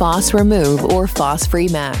Phos Remove or Phos Free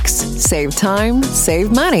Max. Save time,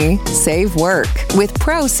 save money, save work with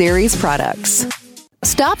Pro Series products.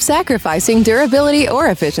 Stop sacrificing durability or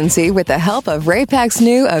efficiency with the help of Raypak's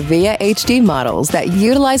new Avia HD models that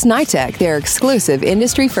utilize NITEC, their exclusive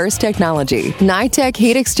industry-first technology. NITEC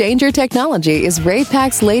heat exchanger technology is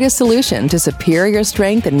Raypak's latest solution to superior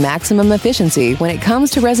strength and maximum efficiency when it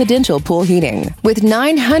comes to residential pool heating. With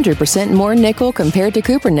 900% more nickel compared to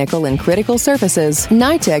copper nickel in critical surfaces,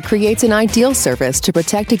 NITEC creates an ideal surface to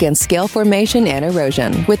protect against scale formation and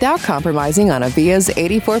erosion without compromising on Avia's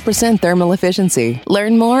 84% thermal efficiency.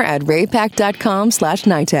 Learn more at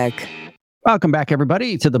raypak.com/NITEC. Welcome back,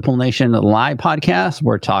 everybody, to the Pool Nation Live podcast.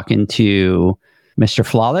 We're talking to Mr.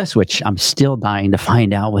 Flawless, which I'm still dying to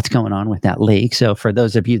find out what's going on with that leak. So for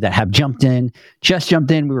those of you that have just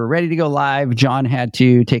jumped in, we were ready to go live. John had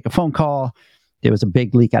to take a phone call. There was a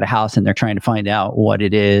big leak at a house and they're trying to find out what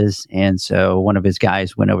it is. And so one of his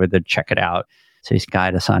guys went over to check it out. So he's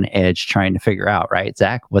got us on edge trying to figure out, right,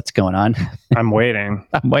 Zach, what's going on? I'm waiting.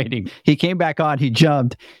 He came back on, he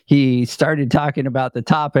jumped, he started talking about the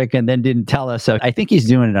topic and then didn't tell us. So I think he's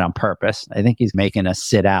doing it on purpose. I think he's making us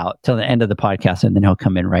sit out till the end of the podcast and then he'll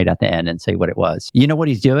come in right at the end and say what it was. You know what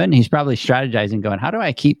he's doing? He's probably strategizing going, how do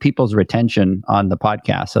I keep people's retention on the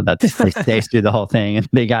podcast so that they stay through the whole thing and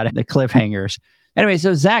they got the cliffhangers. Anyway,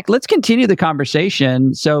 so Zach, let's continue the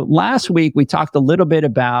conversation. So last week, we talked a little bit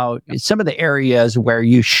about some of the areas where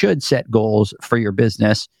you should set goals for your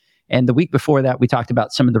business. And the week before that, we talked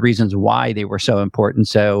about some of the reasons why they were so important.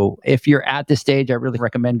 So if you're at this stage, I really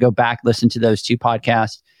recommend go back, listen to those two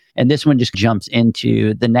podcasts. And this one just jumps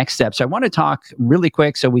into the next step. So I want to talk really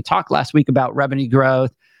quick. So we talked last week about revenue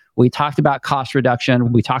growth. We talked about cost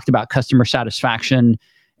reduction. We talked about customer satisfaction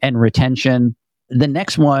and retention. The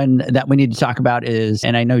next one that we need to talk about is,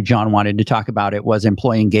 and I know John wanted to talk about it, was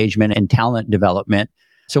employee engagement and talent development.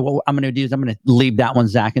 So what I'm going to do is I'm going to leave that one,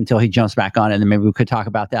 Zach, until he jumps back on, and then maybe we could talk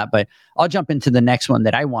about that. But I'll jump into the next one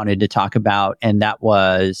that I wanted to talk about, and that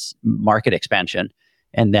was market expansion.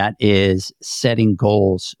 And that is setting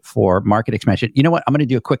goals for market expansion. You know what? I'm going to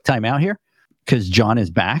do a quick timeout here because John is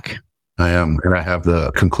back. I am. And I have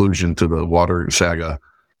the conclusion to the water saga.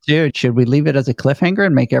 Dude, should we leave it as a cliffhanger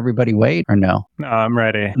and make everybody wait or no? No, I'm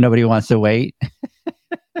ready. Nobody wants to wait.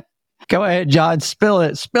 Go ahead, John. Spill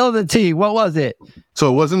it. Spill the tea. What was it?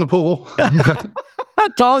 So it was in the pool. I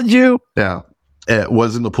told you. Yeah. It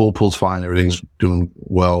was in the pool. Pool's fine. Everything's doing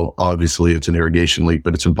well. Obviously, it's an irrigation leak,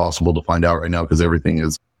 but it's impossible to find out right now because everything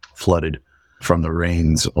is flooded from the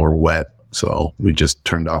rains or wet. So we just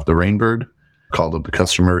turned off the rainbird, called up the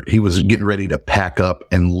customer. He was getting ready to pack up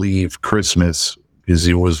and leave Christmas because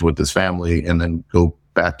he was with his family and then go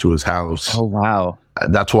back to his house. Oh, wow.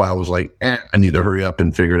 That's why I was like, I need to hurry up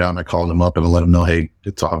and figure it out. And I called him up and I let him know, hey,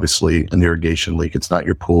 it's obviously an irrigation leak. It's not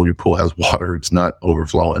your pool. Your pool has water. It's not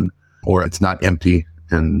overflowing or it's not empty.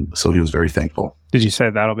 And so he was very thankful. Did you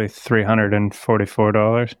say that'll be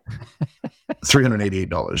 $344?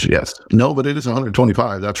 $388, yes. No, but it is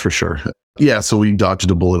 $125, that's for sure. Yeah, so we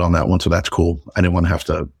dodged a bullet on that one, so that's cool. I didn't want to have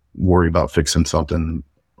to worry about fixing something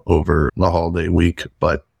over the holiday week,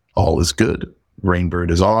 but all is good. Rainbird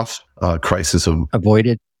is off. Crisis of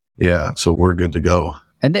avoided. Yeah, so we're good to go.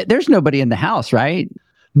 And there's nobody in the house, right?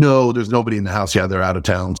 No, there's nobody in the house. Yeah, they're out of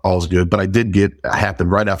town. All's good. But I did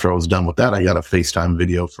happened right after I was done with that. I got a FaceTime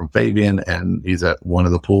video from Fabian, and he's at one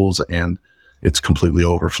of the pools, and it's completely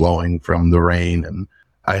overflowing from the rain. And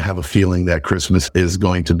I have a feeling that Christmas is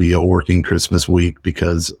going to be a working Christmas week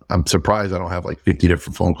because I'm surprised I don't have like 50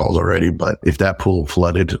 different phone calls already. But if that pool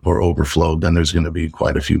flooded or overflowed, then there's going to be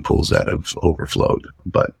quite a few pools that have overflowed.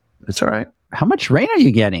 But it's all right. How much rain are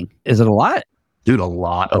you getting? Is it a lot? Dude, a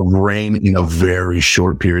lot of rain in a very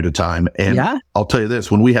short period of time. And yeah? I'll tell you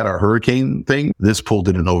this, when we had our hurricane thing, this pool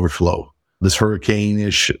didn't overflow. This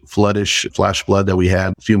hurricane-ish, floodish, flash flood that we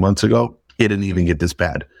had a few months ago, it didn't even get this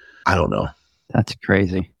bad. I don't know. That's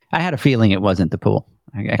crazy. I had a feeling it wasn't the pool.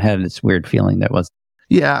 I had this weird feeling that was.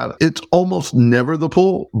 Yeah, it's almost never the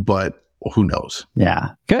pool, but who knows?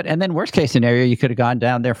 Yeah, good. And then worst case scenario, you could have gone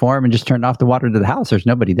down there for him and just turned off the water to the house. There's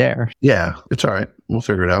nobody there. Yeah, it's all right. We'll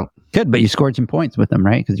figure it out. Good, but you scored some points with him,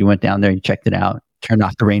 right? Because you went down there, you checked it out, turned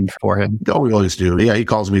off the rain for him. Oh, we always do. Yeah, he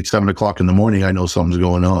calls me at 7 o'clock in the morning. I know something's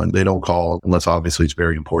going on. They don't call unless obviously it's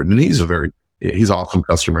very important. And he's an awesome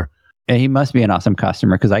customer. Yeah, he must be an awesome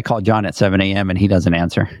customer because I called John at 7 a.m. and he doesn't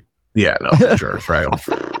answer. Yeah, no, for sure. Right.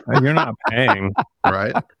 You're not paying.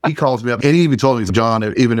 Right. He calls me up and he even told me, John,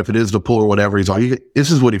 even if it is the pool or whatever, he's all, this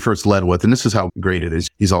is what he first led with. And this is how great it is.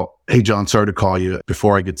 He's all, hey, John, sorry to call you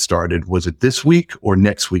before I get started. Was it this week or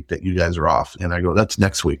next week that you guys are off? And I go, that's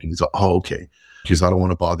next week. And he's all, oh, okay. He's, I don't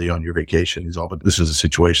want to bother you on your vacation. He's all, but this is a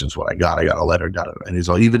situation. It's what I got. I got a letter. Got it. And he's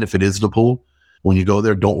all, even if it is the pool, when you go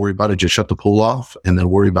there, don't worry about it. Just shut the pool off and then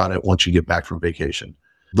worry about it once you get back from vacation.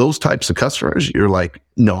 Those types of customers, you're like,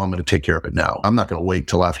 no, I'm going to take care of it now. I'm not going to wait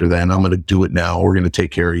till after then. I'm going to do it now. We're going to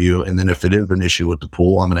take care of you. And then if it is an issue with the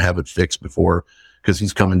pool, I'm going to have it fixed before, because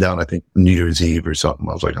he's coming down, I think, New Year's Eve or something.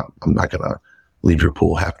 I was like, I'm not going to leave your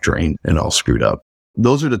pool half drained and all screwed up.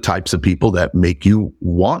 Those are the types of people that make you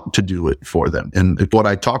want to do it for them. And what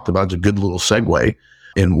I talked about is a good little segue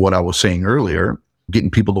in what I was saying earlier, getting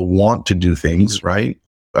people to want to do things, right?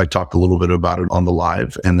 I talked a little bit about it on the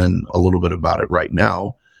live and then a little bit about it right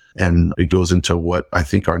now. And it goes into what I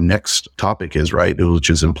think our next topic is, right? Which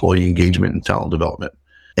is employee engagement and talent development.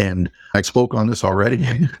 And I spoke on this already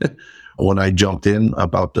when I jumped in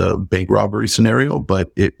about the bank robbery scenario,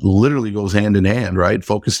 but it literally goes hand in hand, right?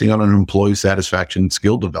 Focusing on an employee satisfaction and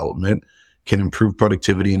skill development can improve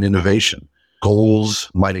productivity and innovation.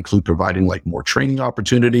 Goals might include providing like more training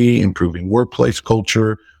opportunity, improving workplace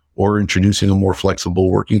culture, or introducing a more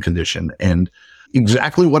flexible working condition. And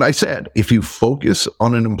exactly what I said. If you focus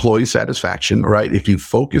on an employee satisfaction, right? If you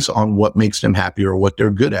focus on what makes them happy or what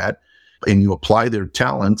they're good at, and you apply their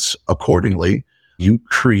talents accordingly, you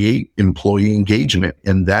create employee engagement.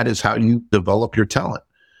 And that is how you develop your talent,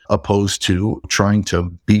 opposed to trying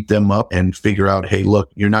to beat them up and figure out, hey,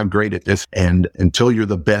 look, you're not great at this. And until you're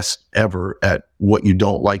the best ever at what you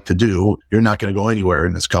don't like to do, you're not going to go anywhere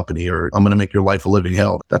in this company, or I'm going to make your life a living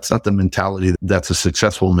hell. That's not the mentality. That's a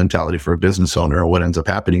successful mentality for a business owner. What ends up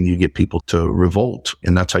happening, you get people to revolt.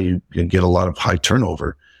 And that's how you get a lot of high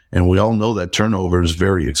turnover. And we all know that turnover is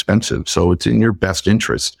very expensive. So it's in your best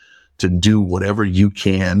interest to do whatever you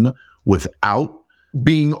can without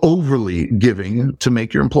being overly giving to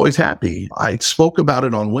make your employees happy. I spoke about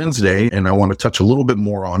it on Wednesday, and I want to touch a little bit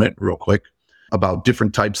more on it real quick about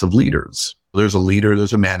different types of leaders. There's a leader,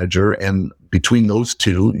 there's a manager, and between those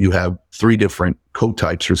two, you have three different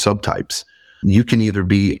co-types or subtypes. You can either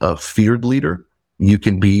be a feared leader, you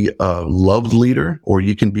can be a loved leader, or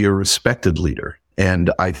you can be a respected leader.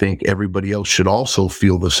 And I think everybody else should also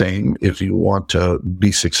feel the same if you want to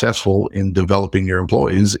be successful in developing your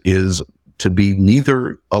employees, is to be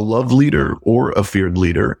neither a loved leader or a feared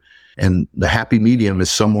leader. And the happy medium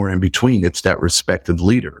is somewhere in between. It's that respected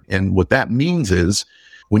leader. And what that means is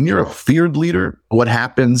when you're a feared leader, what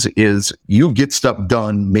happens is you get stuff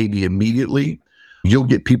done maybe immediately. You'll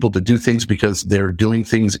get people to do things because they're doing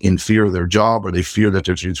things in fear of their job, or they fear that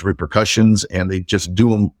there's repercussions, and they just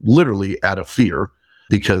do them literally out of fear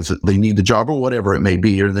because they need the job or whatever it may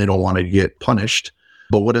be, or they don't want to get punished.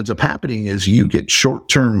 But what ends up happening is you get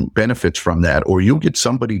short-term benefits from that, or you'll get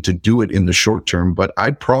somebody to do it in the short term. But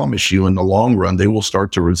I promise you, in the long run, they will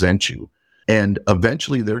start to resent you. And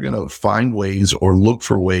eventually they're going to find ways or look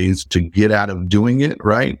for ways to get out of doing it,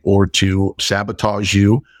 right? Or to sabotage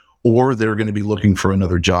you, or they're going to be looking for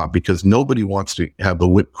another job, because nobody wants to have the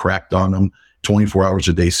whip cracked on them 24 hours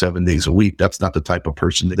a day, 7 days a week. That's not the type of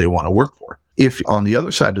person that they want to work for. If on the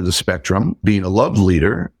other side of the spectrum, being a loved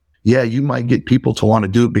leader, yeah, you might get people to want to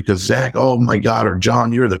do it because, Zach, oh my God, or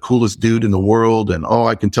John, you're the coolest dude in the world. And oh,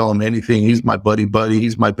 I can tell him anything. He's my buddy.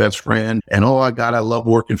 He's my best friend. And oh, I love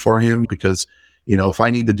working for him because, if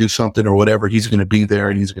I need to do something or whatever, he's going to be there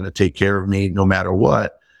and he's going to take care of me no matter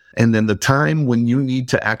what. And then the time when you need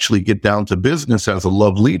to actually get down to business as a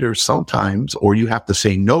love leader sometimes, or you have to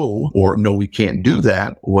say no, or no, we can't do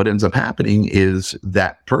that. What ends up happening is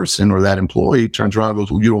that person or that employee turns around and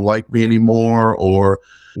goes, well, you don't like me anymore, or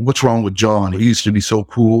what's wrong with John? He used to be so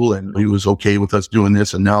cool and he was okay with us doing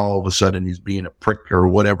this. And now all of a sudden he's being a prick or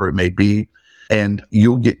whatever it may be. And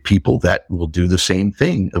you'll get people that will do the same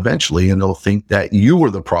thing eventually. And they'll think that you were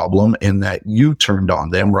the problem and that you turned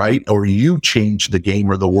on them, right? Or you changed the game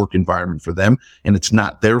or the work environment for them. And it's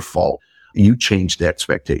not their fault. You changed the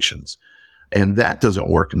expectations. And that doesn't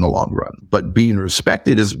work in the long run. But being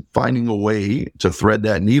respected is finding a way to thread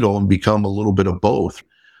that needle and become a little bit of both.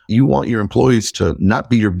 You want your employees to not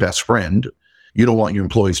be your best friend. You don't want your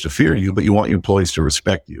employees to fear you, but you want your employees to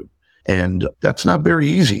respect you. And that's not very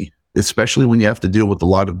easy, especially when you have to deal with a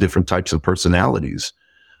lot of different types of personalities.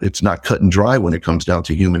 It's not cut and dry when it comes down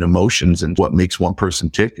to human emotions, and what makes one person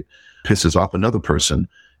tick pisses off another person,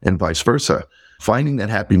 and vice versa. Finding that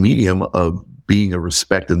happy medium of being a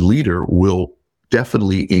respected leader will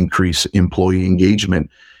definitely increase employee engagement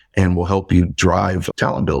and will help you drive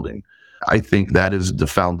talent building. I think that is the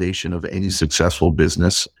foundation of any successful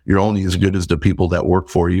business. You're only as good as the people that work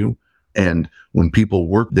for you. And when people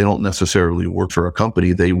work, they don't necessarily work for a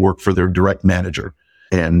company. They work for their direct manager.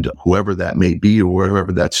 And whoever that may be, or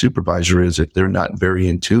whoever that supervisor is, if they're not very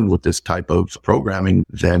in tune with this type of programming,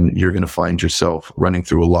 then you're going to find yourself running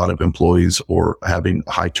through a lot of employees or having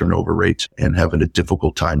high turnover rates and having a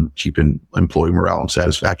difficult time keeping employee morale and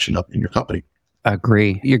satisfaction up in your company.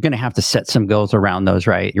 Agree. You're going to have to set some goals around those,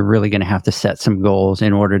 right? You're really going to have to set some goals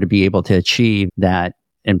in order to be able to achieve that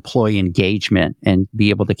employee engagement and be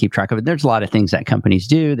able to keep track of it. There's a lot of things that companies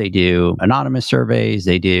do. They do anonymous surveys,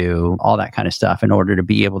 they do all that kind of stuff in order to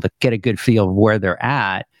be able to get a good feel of where they're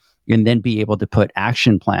at and then be able to put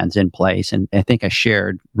action plans in place. And I think I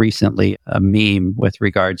shared recently a meme with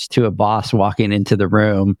regards to a boss walking into the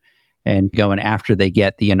room and going after they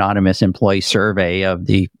get the anonymous employee survey of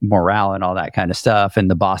the morale and all that kind of stuff. And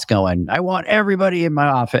the boss going, I want everybody in my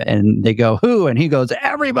office. And they go, who? And he goes,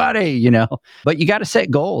 everybody, But you got to set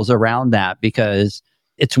goals around that because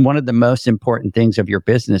it's one of the most important things of your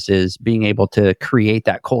business is being able to create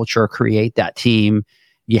that culture, create that team.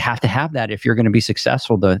 You have to have that if you're going to be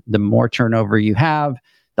successful. The more turnover you have,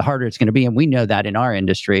 the harder it's going to be. And we know that in our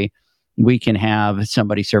industry. We can have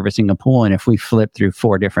somebody servicing a pool, and if we flip through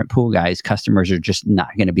 4 different pool guys, customers are just not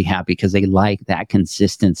going to be happy because they like that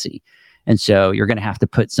consistency. And so you're going to have to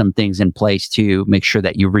put some things in place to make sure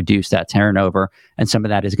that you reduce that turnover. And some of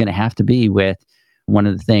that is going to have to be with one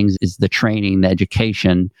of the things is the training, the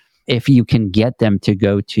education. If you can get them to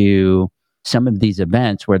go to some of these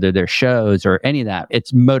events, whether they're shows or any of that,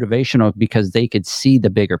 it's motivational because they could see the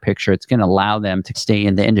bigger picture. It's going to allow them to stay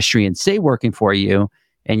in the industry and stay working for you.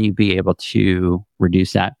 And you'd be able to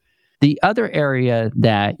reduce that. The other area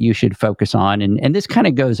that you should focus on, and this kind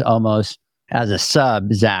of goes almost as a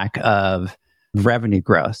sub, Zach, of revenue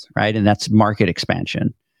growth, right? And that's market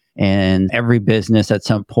expansion. And every business at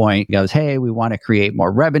some point goes, hey, we want to create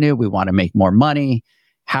more revenue. We want to make more money.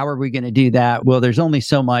 How are we going to do that? Well, there's only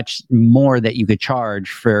so much more that you could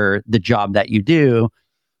charge for the job that you do.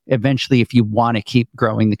 Eventually, if you want to keep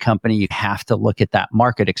growing the company, you have to look at that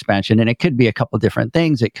market expansion. And it could be a couple of different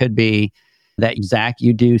things. It could be that, Zach,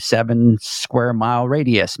 you do 7 square mile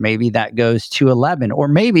radius. Maybe that goes to 11. Or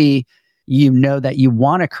maybe you know that you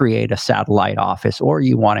want to create a satellite office or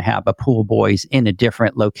you want to have a pool boys in a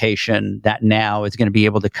different location that now is going to be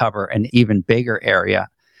able to cover an even bigger area.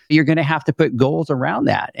 You're going to have to put goals around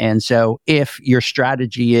that. And so if your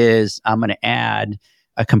strategy is, I'm going to add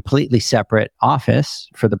a completely separate office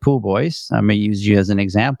for the pool boys. I'm going to use you as an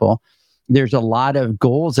example. There's a lot of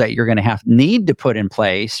goals that you're going to need to put in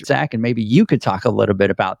place, Zach, and maybe you could talk a little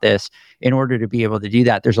bit about this in order to be able to do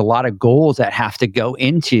that. There's a lot of goals that have to go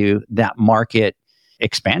into that market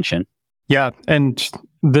expansion. Yeah. And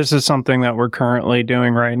this is something that we're currently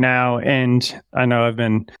doing right now. And I know I've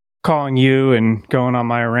been calling you and going on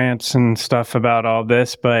my rants and stuff about all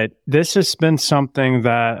this, but this has been something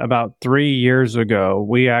that about 3 years ago,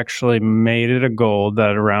 we actually made it a goal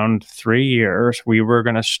that around 3 years, we were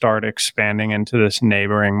going to start expanding into this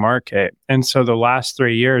neighboring market. And so the last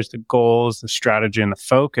 3 years, the goals, the strategy, and the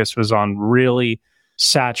focus was on really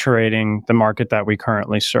saturating the market that we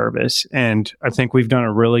currently service. And I think we've done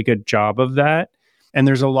a really good job of that. And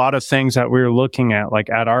there's a lot of things that we're looking at, like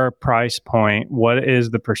at our price point, what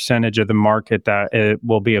is the percentage of the market that it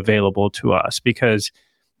will be available to us? Because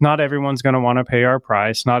not everyone's going to want to pay our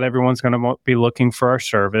price. Not everyone's going to be looking for our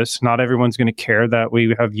service. Not everyone's going to care that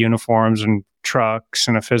we have uniforms and trucks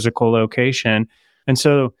and a physical location. And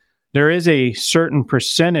so there is a certain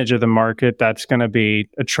percentage of the market that's going to be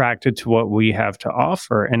attracted to what we have to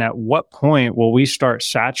offer. And at what point will we start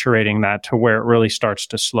saturating that to where it really starts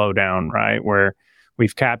to slow down, right? Where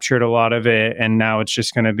we've captured a lot of it, and now it's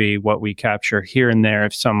just going to be what we capture here and there.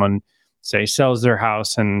 If someone, say, sells their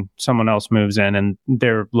house and someone else moves in and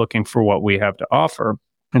they're looking for what we have to offer.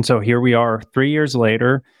 And so here we are 3 years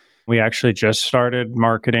later. We actually just started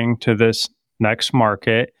marketing to this next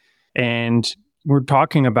market. And we're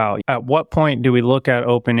talking about at what point do we look at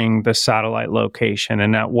opening the satellite location,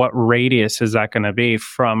 and at what radius is that going to be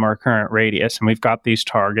from our current radius? And we've got these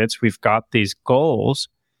targets, we've got these goals.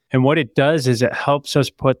 And what it does is it helps us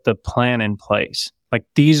put the plan in place. Like,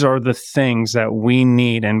 these are the things that we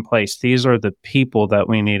need in place. These are the people that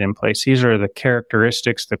we need in place. These are the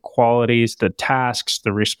characteristics, the qualities, the tasks,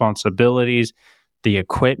 the responsibilities, the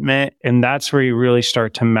equipment. And that's where you really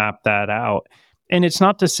start to map that out. And it's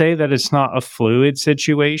not to say that it's not a fluid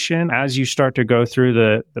situation. As you start to go through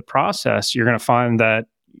the process, you're going to find that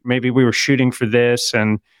maybe we were shooting for this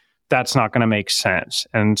and that's not going to make sense.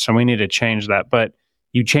 And so we need to change that. But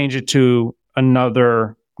you change it to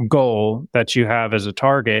another goal that you have as a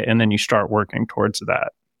target, and then you start working towards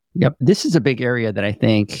that. Yep. This is a big area that I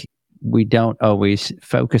think we don't always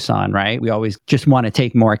focus on, right? We always just want to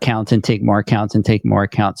take more accounts and take more accounts and take more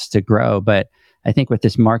accounts to grow. But I think with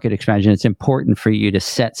this market expansion, it's important for you to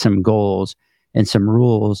set some goals and some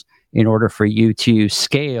rules in order for you to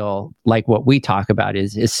scale, like what we talk about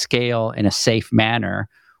is scale in a safe manner,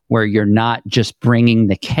 where you're not just bringing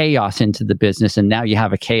the chaos into the business. And now you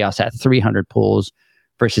have a chaos at 300 pools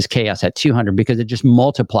versus chaos at 200, because it just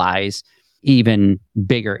multiplies even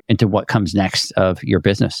bigger into what comes next of your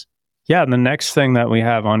business. Yeah, and the next thing that we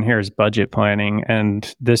have on here is budget planning.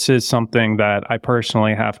 And this is something that I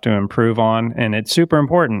personally have to improve on. And it's super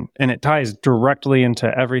important. And it ties directly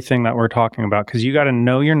into everything that we're talking about, because you got to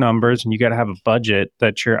know your numbers and you got to have a budget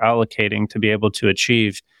that you're allocating to be able to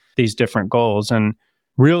achieve these different goals. And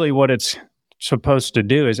really what it's supposed to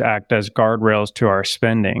do is act as guardrails to our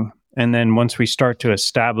spending. And then once we start to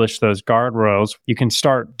establish those guardrails, you can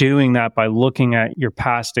start doing that by looking at your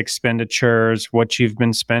past expenditures, what you've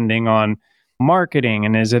been spending on marketing,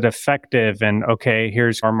 and is it effective? And okay,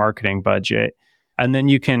 here's our marketing budget. And then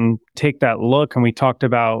you can take that look, and we talked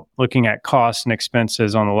about looking at costs and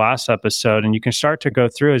expenses on the last episode, and you can start to go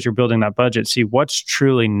through as you're building that budget, see what's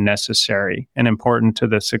truly necessary and important to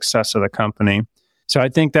the success of the company. So I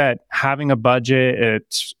think that having a budget,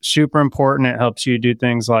 it's super important. It helps you do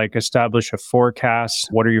things like establish a forecast.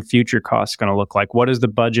 What are your future costs going to look like? What does the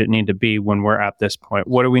budget need to be when we're at this point?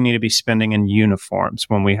 What do we need to be spending in uniforms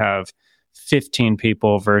when we have 15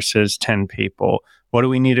 people versus 10 people? What do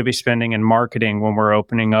we need to be spending in marketing when we're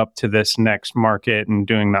opening up to this next market and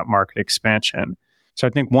doing that market expansion? So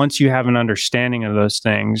I think once you have an understanding of those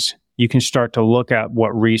things, you can start to look at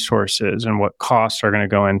what resources and what costs are going to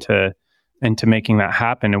go into making that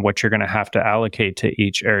happen and what you're going to have to allocate to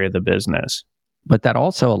each area of the business. What that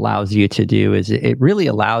also allows you to do is it really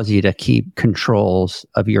allows you to keep controls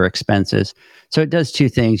of your expenses. So it does two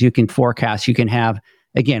things. You can forecast, you can have,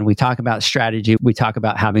 again, we talk about strategy, we talk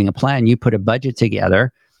about having a plan. You put a budget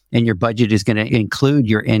together, and your budget is going to include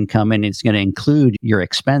your income and it's going to include your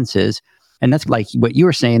expenses. And that's like what you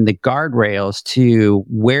were saying, the guardrails to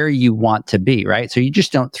where you want to be, right? So you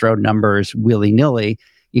just don't throw numbers willy-nilly.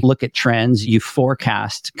 You look at trends, you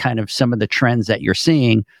forecast kind of some of the trends that you're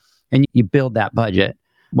seeing, and you build that budget.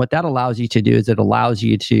 What that allows you to do is it allows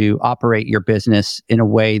you to operate your business in a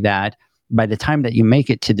way that by the time that you make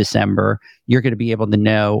it to December, you're going to be able to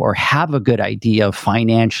know or have a good idea of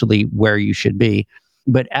financially where you should be.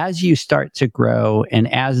 But as you start to grow and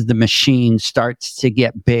as the machine starts to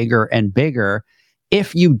get bigger and bigger,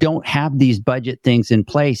 if you don't have these budget things in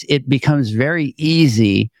place, it becomes very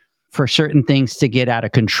easy for certain things to get out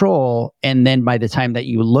of control. And then by the time that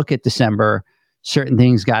you look at December, certain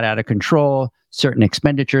things got out of control, certain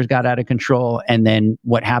expenditures got out of control. And then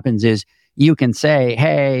what happens is you can say,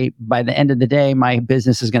 hey, by the end of the day, my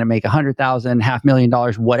business is going to make $100,000,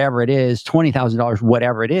 $500,000, whatever it is, $20,000,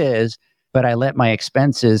 whatever it is. But I let my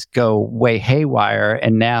expenses go way haywire.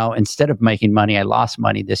 And now instead of making money, I lost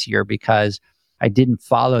money this year because I didn't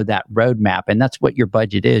follow that roadmap. And that's what your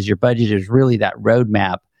budget is. Your budget is really that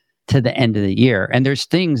roadmap to the end of the year. And there's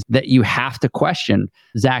things that you have to question.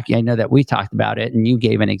 Zach, I know that we talked about it and you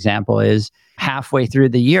gave an example is halfway through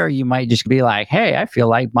the year, you might just be like, hey, I feel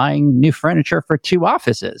like buying new furniture for 2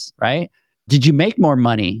 offices, right? Did you make more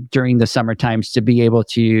money during the summer times to be able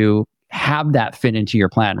to have that fit into your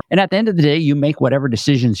plan? And at the end of the day, you make whatever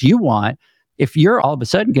decisions you want. If you're all of a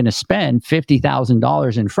sudden going to spend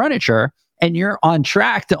 $50,000 in furniture and you're on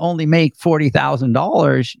track to only make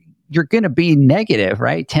 $40,000, you're going to be negative,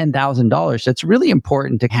 right? $10,000. So it's really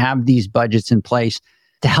important to have these budgets in place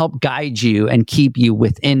to help guide you and keep you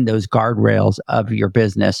within those guardrails of your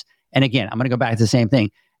business. And again, I'm going to go back to the same thing.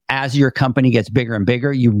 As your company gets bigger and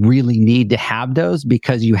bigger, you really need to have those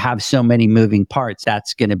because you have so many moving parts.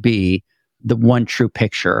 That's going to be the one true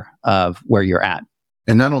picture of where you're at.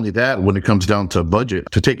 And not only that, when it comes down to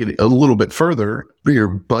budget, to take it a little bit further, your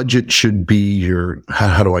budget should be your,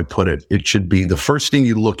 how do I put it? It should be the first thing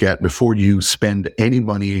you look at before you spend any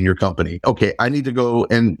money in your company. Okay, I need to go,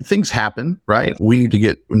 and things happen, right? We need to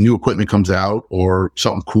get new equipment comes out or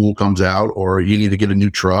something cool comes out, or you need to get a new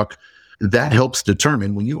truck. That helps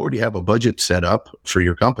determine when you already have a budget set up for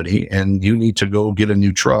your company and you need to go get a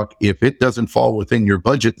new truck. If it doesn't fall within your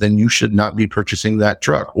budget, then you should not be purchasing that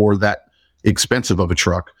truck or that expensive of a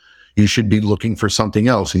truck. You should be looking for something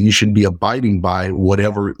else, and you should be abiding by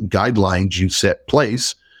whatever guidelines you set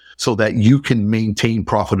place so that you can maintain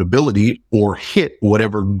profitability or hit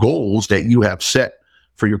whatever goals that you have set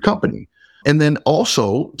for your company. And then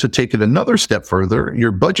also, to take it another step further,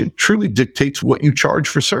 your budget truly dictates what you charge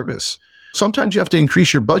for service. Sometimes you have to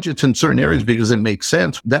increase your budgets in certain areas because it makes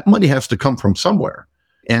sense. That money has to come from somewhere.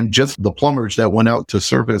 And just the plumbers that went out to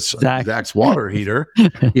service Zach's water heater,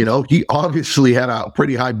 he obviously had a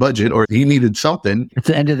pretty high budget or he needed something. It's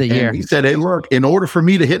the end of the year. He said, hey, look, in order for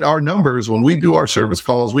me to hit our numbers, when we do our service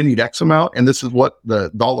calls, we need X amount. And this is what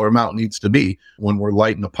the dollar amount needs to be. When we're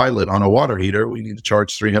lighting a pilot on a water heater, we need to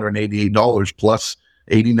charge $388 plus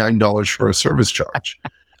 $89 for a service charge.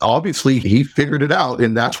 Obviously, he figured it out,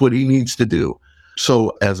 and that's what he needs to do.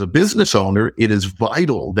 So as a business owner, it is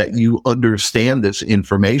vital that you understand this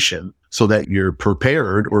information so that you're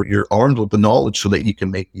prepared or you're armed with the knowledge so that you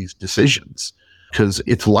can make these decisions, because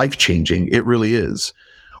it's life-changing. It really is.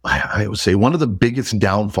 I would say one of the biggest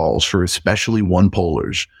downfalls for especially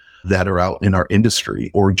one-polers that are out in our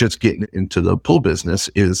industry or just getting into the pool business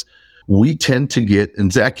is we tend to get,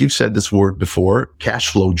 and Zach, you've said this word before, cash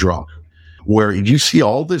flow drunk, where you see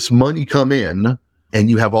all this money come in and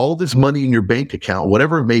you have all this money in your bank account,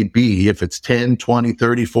 whatever it may be, if it's 10, 20,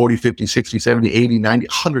 30, 40, 50, 60, 70, 80, 90,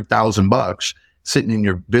 $100,000 sitting in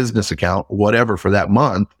your business account, whatever for that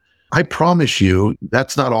month, I promise you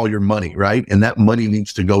that's not all your money, right? And that money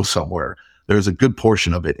needs to go somewhere. There's a good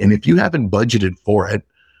portion of it. And if you haven't budgeted for it,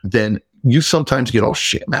 then you sometimes get, oh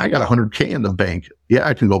shit, man, I got $100K in the bank. Yeah,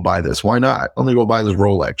 I can go buy this. Why not? Let me go buy this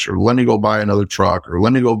Rolex, or let me go buy another truck, or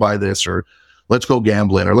let me go buy this, or let's go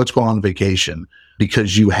gambling, or let's go on vacation,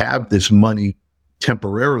 because you have this money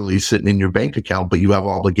temporarily sitting in your bank account, but you have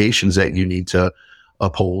obligations that you need to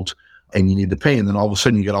uphold and you need to pay. And then all of a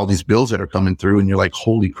sudden you get all these bills that are coming through and you're like,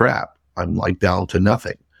 holy crap, I'm like down to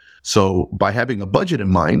nothing. So by having a budget in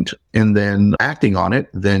mind and then acting on it,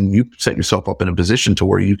 then you set yourself up in a position to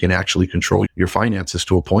where you can actually control your finances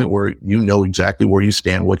to a point where you know exactly where you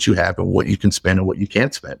stand, what you have, and what you can spend and what you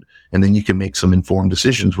can't spend. And then you can make some informed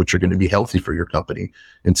decisions, which are going to be healthy for your company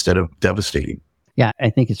instead of devastating. Yeah,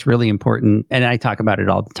 I think it's really important. And I talk about it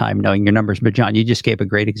all the time, knowing your numbers. But John, you just gave a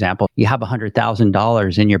great example. You have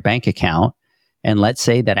 $100,000 in your bank account. And let's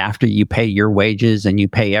say that after you pay your wages and you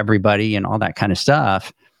pay everybody and all that kind of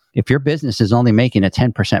stuff, if your business is only making a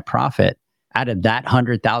 10% profit out of that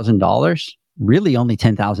 $100,000, really only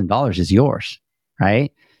 $10,000 is yours,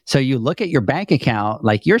 right? So you look at your bank account,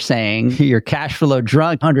 like you're saying, your cash flow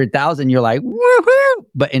drunk, 100,000, you're like, woohoo!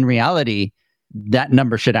 But in reality, that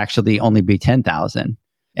number should actually only be 10,000.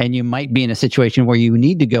 And you might be in a situation where you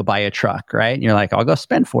need to go buy a truck, right? And you're like, I'll go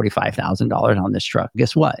spend $45,000 on this truck.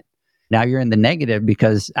 Guess what? Now you're in the negative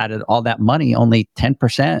because out of all that money, only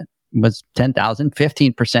 10% was 10,000.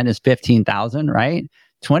 15% is 15,000, right?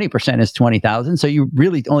 20% is 20,000. So you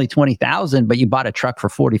really only 20,000, but you bought a truck for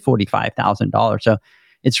 $45,000. So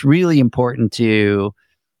it's really important to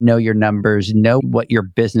know your numbers, know what your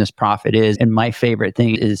business profit is. And my favorite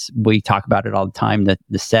thing is, we talk about it all the time, the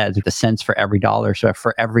cents for every dollar. So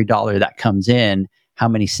for every dollar that comes in, how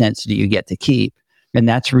many cents do you get to keep? And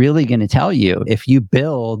that's really going to tell you, if you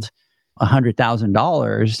build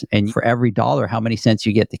 $100,000 and for every dollar, how many cents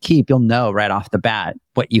you get to keep, you'll know right off the bat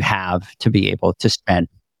what you have to be able to spend.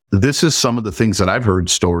 This is some of the things that I've heard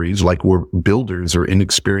stories, like where builders or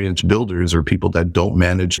inexperienced builders or people that don't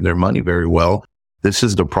manage their money very well. This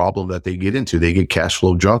is the problem that they get into. They get cash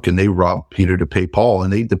flow drunk and they rob Peter to pay Paul,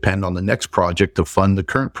 and they depend on the next project to fund the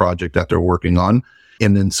current project that they're working on,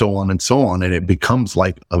 and then so on and so on. And it becomes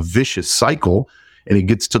like a vicious cycle. And it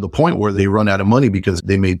gets to the point where they run out of money because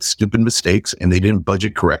they made stupid mistakes and they didn't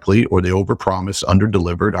budget correctly, or they overpromised,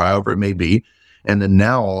 underdelivered, however it may be. And then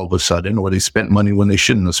now all of a sudden, or they spent money when they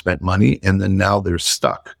shouldn't have spent money, and then now they're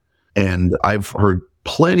stuck. And I've heard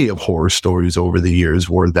plenty of horror stories over the years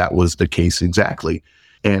where that was the case exactly.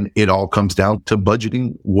 And it all comes down to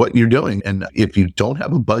budgeting what you're doing. And if you don't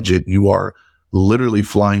have a budget, you are literally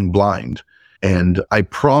flying blind. And I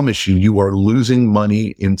promise you, you are losing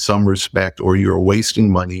money in some respect, or you're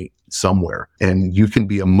wasting money somewhere. And you can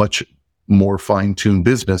be a much more fine-tuned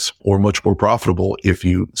business or much more profitable if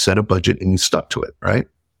you set a budget and you stuck to it, right?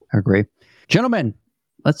 I agree. Gentlemen,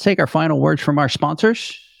 let's take our final words from our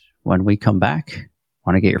sponsors. When we come back, I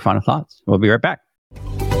want to get your final thoughts. We'll be right back.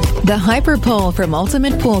 The Hyper Pole from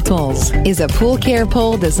Ultimate Pool Tools is a pool care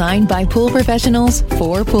pole designed by pool professionals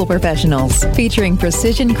for pool professionals, featuring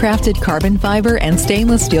precision-crafted carbon fiber and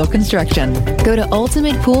stainless steel construction. Go to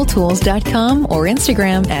ultimatepooltools.com or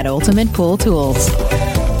Instagram at Ultimate Pool Tools.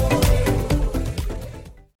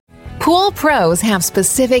 Pool pros have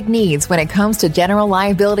specific needs when it comes to general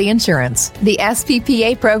liability insurance. The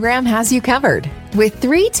SPPA program has you covered. With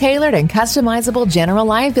 3 tailored and customizable general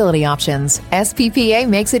liability options, SPPA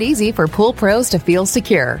makes it easy for pool pros to feel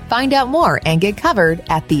secure. Find out more and get covered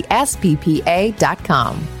at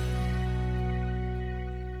thesppa.com.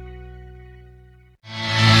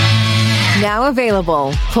 Now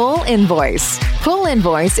available, Pool Invoice. Pool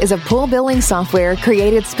Invoice is a pool billing software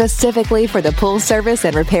created specifically for the pool service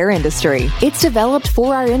and repair industry. It's developed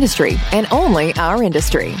for our industry and only our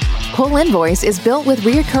industry. Pool Invoice is built with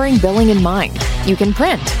recurring billing in mind. You can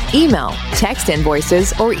print, email, text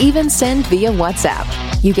invoices, or even send via WhatsApp.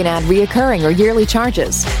 You can add reoccurring or yearly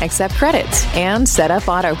charges, accept credits, and set up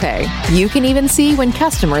autopay. You can even see when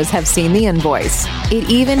customers have seen the invoice. It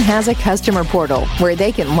even has a customer portal where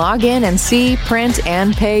they can log in and see, print,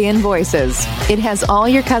 and pay invoices. It has all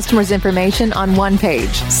your customers' information on one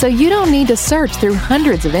page, so you don't need to search through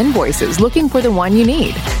hundreds of invoices looking for the one you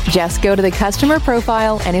need. Just go to the customer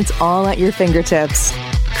profile and it's all at your fingertips.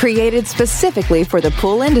 Created specifically for the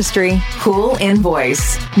pool industry, Pool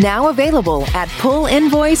Invoice. Now available at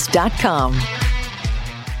poolinvoice.com.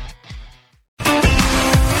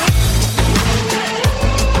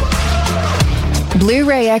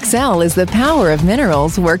 Blu-ray XL is the power of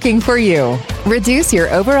minerals working for you. Reduce your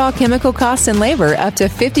overall chemical costs and labor up to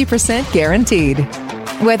 50% guaranteed.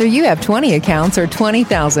 Whether you have 20 accounts or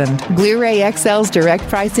 20,000, Blu-ray XL's direct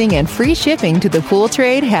pricing and free shipping to the pool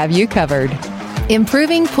trade have you covered.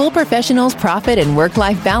 Improving pool professionals' profit and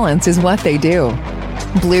work-life balance is what they do.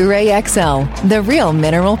 Blu-ray XL, the real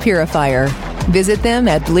mineral purifier. Visit them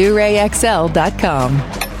at BluRayXL.com.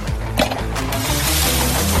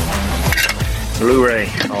 Blu-ray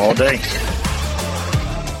all day.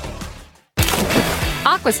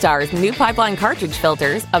 Aquastar's new pipeline cartridge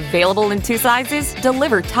filters, available in 2 sizes,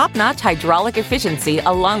 deliver top-notch hydraulic efficiency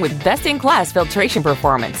along with best-in-class filtration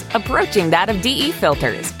performance, approaching that of DE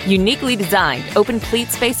filters. Uniquely designed, open pleat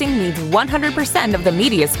spacing means 100% of the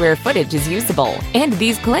media square footage is usable. And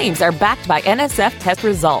these claims are backed by NSF test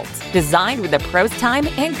results. Designed with the pro's time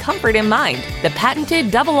and comfort in mind, the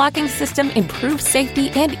patented double locking system improves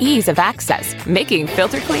safety and ease of access, making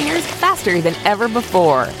filter cleaners faster than ever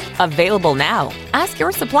before. Available now. Ask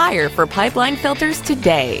your supplier for pipeline filters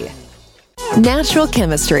today. Natural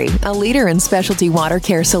Chemistry, a leader in specialty water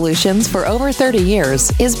care solutions for over 30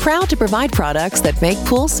 years, is proud to provide products that make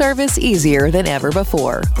pool service easier than ever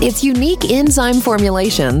before. Its unique enzyme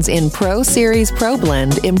formulations in Pro Series Pro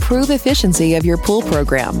Blend improve efficiency of your pool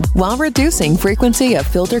program while reducing frequency of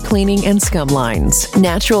filter cleaning and scum lines.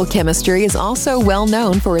 Natural Chemistry is also well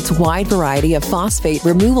known for its wide variety of phosphate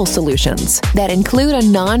removal solutions that include a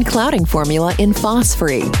non-clouding formula in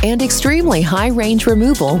Phos-Free and extremely high-range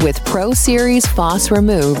removal with Pro Series Phos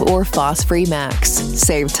Remove or Phos-Free Max.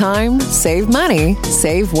 Save time, save money,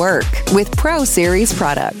 save work with Pro Series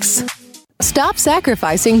products. Stop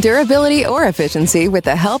sacrificing durability or efficiency with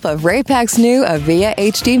the help of Raypak's new Avia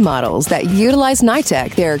HD models that utilize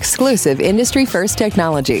NITEC, their exclusive industry-first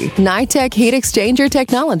technology. NITEC heat exchanger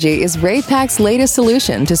technology is Raypak's latest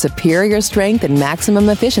solution to superior strength and maximum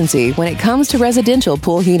efficiency when it comes to residential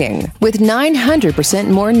pool heating. With 900%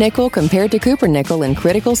 more nickel compared to copper nickel in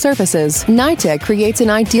critical surfaces, NITEC creates an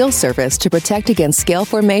ideal surface to protect against scale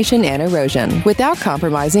formation and erosion without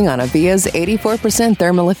compromising on Avia's 84%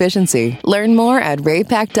 thermal efficiency. Learn more at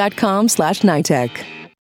raypak.com/NITEC.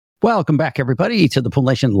 Welcome back, everybody, to the Pool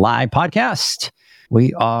Nation Live podcast.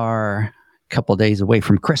 We are a couple days away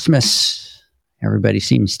from Christmas. Everybody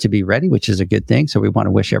seems to be ready, which is a good thing. So we want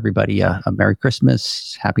to wish everybody a Merry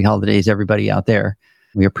Christmas, Happy Holidays, everybody out there.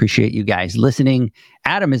 We appreciate you guys listening.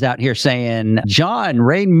 Adam is out here saying, John,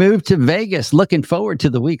 Rain moved to Vegas. Looking forward to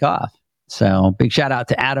the week off. So big shout out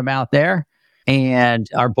to Adam out there. And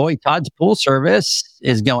our boy Todd's Pool Service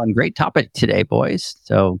is going great topic today, boys.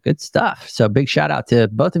 So good stuff. So big shout out to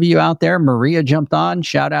both of you out there. Maria jumped on.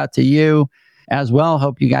 Shout out to you as well.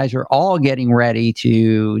 Hope you guys are all getting ready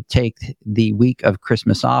to take the week of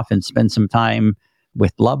Christmas off and spend some time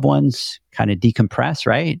with loved ones, kind of decompress,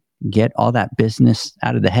 right? Get all that business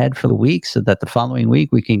out of the head for the week so that the following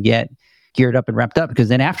week we can get geared up and wrapped up. Because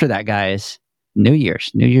then after that, guys, New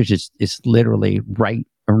Year's is literally right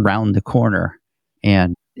around the corner.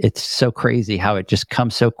 And it's so crazy how it just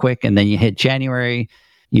comes so quick. And then you hit January,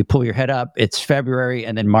 you pull your head up, it's February,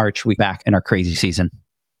 and then March, we back in our crazy season.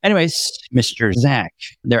 Anyways, Mr. Zach,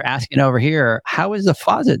 they're asking over here, how is the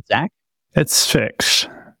faucet, Zach? It's fixed.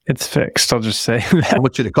 It's fixed. I'll just say that.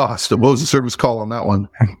 What did it cost? What was the service call on that one?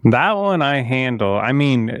 That one I handle. I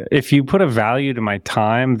mean, if you put a value to my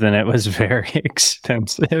time, then it was very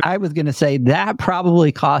expensive. I was going to say that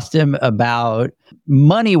probably cost him about,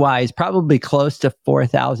 money-wise, probably close to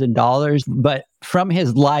 $4,000. But from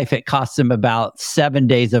his life, it cost him about 7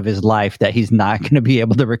 days of his life that he's not going to be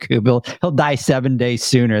able to recoup. He'll die 7 days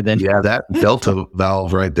sooner than... Yeah, that Delta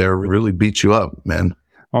valve right there really beats you up, man.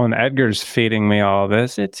 Well, and Edgar's feeding me all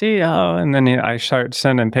this. It's EO. And then I start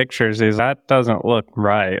sending pictures. That doesn't look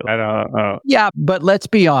right. I don't know. Yeah, but let's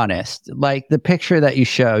be honest. Like the picture that you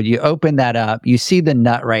showed, you open that up, you see the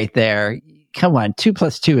nut right there. Come on, 2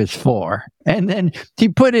 + 2 is 4. And then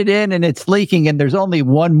you put it in and it's leaking and there's only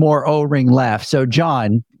one more O-ring left. So,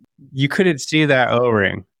 John. You couldn't see that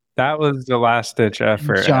O-ring. That was the last ditch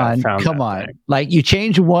effort. John, come on. Thing. Like you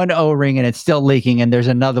change one O-ring and it's still leaking and there's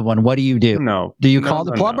another one. What do you do? No. Do you call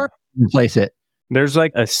the plumber? No. Replace it. There's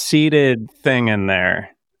like a seated thing in there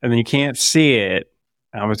and you can't see it.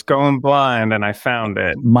 I was going blind and I found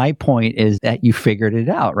it. My point is that you figured it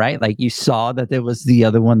out, right? Like you saw that there was the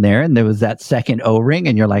other one there and there was that second O-ring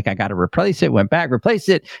and you're like, I got to replace it. Went back, replace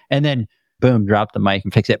it. And then boom, drop the mic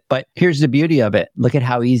and fix it. But here's the beauty of it. Look at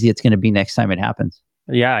how easy it's going to be next time it happens.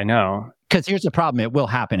 Yeah, I know. Because here's the problem. It will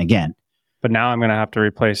happen again. But now I'm going to have to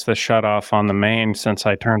replace the shutoff on the main since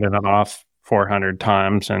I turned it off 400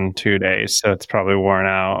 times in 2 days. So it's probably worn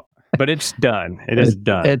out. But it's done. It is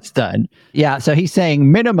done. It's done. Yeah. So he's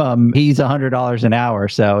saying minimum he's $100 an hour.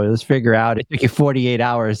 So let's figure out it took you 48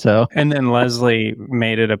 hours. So and then Leslie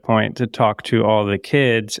made it a point to talk to all the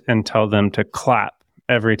kids and tell them to clap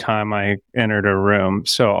every time I entered a room.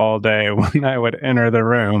 So all day when I would enter the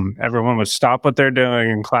room, everyone would stop what they're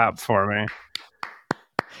doing and clap for me.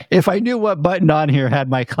 If I knew what button on here had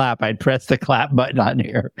my clap, I'd press the clap button on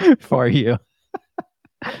here for you.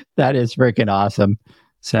 That is freaking awesome.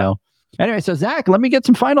 So anyway, so Zach, let me get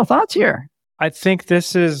some final thoughts here. I think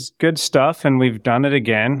this is good stuff and we've done it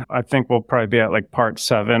again. I think we'll probably be at like part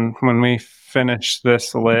 7 when we finish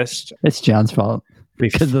this list. It's John's fault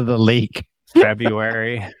because of the leak.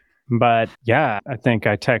 February. But yeah, I think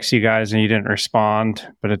I text you guys and you didn't respond,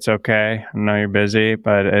 but it's okay. I know you're busy,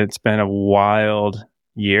 but it's been a wild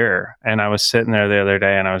year. And I was sitting there the other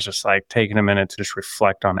day and I was just like taking a minute to just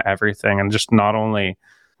reflect on everything and just not only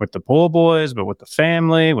with the Pool Boys, but with the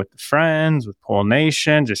family, with the friends, with Pool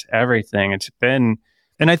Nation, just everything. It's been,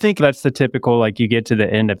 and I think that's the typical, like you get to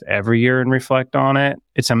the end of every year and reflect on it.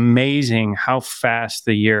 It's amazing how fast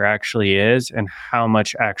the year actually is and how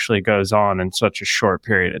much actually goes on in such a short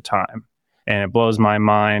period of time. And it blows my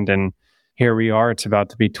mind. And here we are. It's about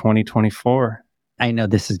to be 2024. I know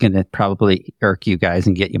this is going to probably irk you guys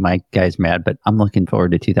and get you my guys mad, but I'm looking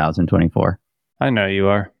forward to 2024. I know you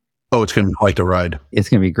are. Oh, it's going to be quite a ride. It's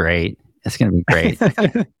going to be great. It's going to be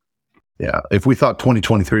great. Yeah. If we thought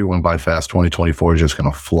 2023 went by fast, 2024 is just going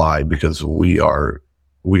to fly because we got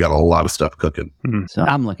a lot of stuff cooking. Mm-hmm. So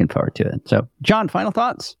I'm looking forward to it. So John, final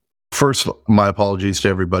thoughts? First, my apologies to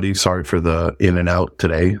everybody. Sorry for the in and out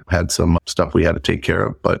today. Had some stuff we had to take care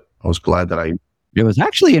of, but I was glad that It was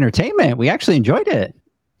actually entertainment. We actually enjoyed it.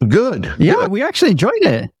 Good. Yeah, Good. We actually enjoyed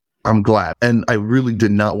it. I'm glad. And I really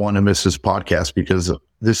did not want to miss this podcast because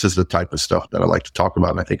this is the type of stuff that I like to talk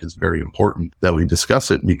about. And I think it's very important that we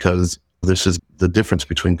discuss it because this is the difference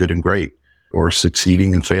between good and great or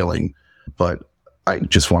succeeding and failing. But I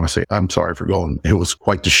just want to say, I'm sorry for going. It was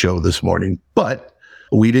quite the show this morning, but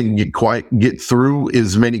we didn't quite get through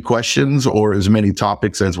as many questions or as many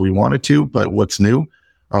topics as we wanted to. But what's new?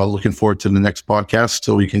 Looking forward to the next podcast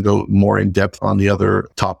so we can go more in depth on the other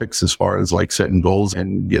topics as far as like setting goals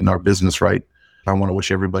and getting our business right. I want to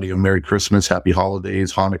wish everybody a Merry Christmas, Happy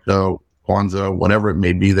Holidays, Hanukkah, Kwanzaa, whatever it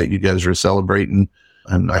may be that you guys are celebrating.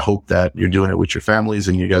 And I hope that you're doing it with your families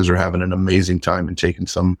and you guys are having an amazing time and taking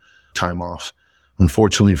some time off.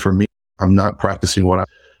 Unfortunately for me, I'm not practicing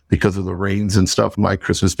because of the rains and stuff. My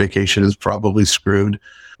Christmas vacation is probably screwed.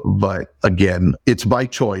 But again, it's by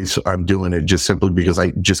choice. I'm doing it just simply because I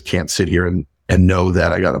just can't sit here and know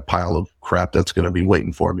that I got a pile of crap that's going to be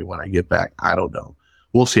waiting for me when I get back. I don't know.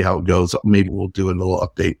 We'll see how it goes. Maybe we'll do a little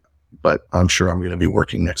update, but I'm sure I'm going to be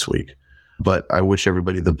working next week. But I wish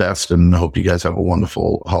everybody the best and hope you guys have a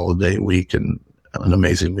wonderful holiday week and an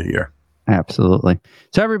amazing new year. Absolutely.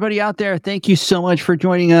 So everybody out there, thank you so much for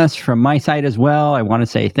joining us from my side as well. I want to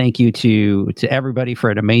say thank you to everybody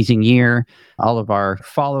for an amazing year, all of our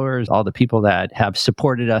followers, all the people that have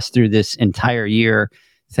supported us through this entire year.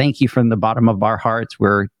 Thank you from the bottom of our hearts.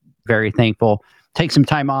 We're very thankful. Take some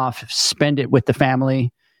time off, spend it with the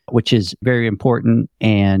family, which is very important.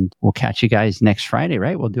 And we'll catch you guys next Friday,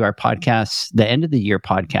 right? We'll do our podcast, the end of the year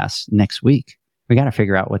podcast next week. We got to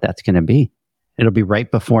figure out what that's going to be. It'll be right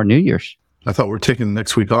before New Year's. I thought we're taking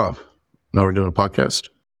next week off. Now we're doing a podcast.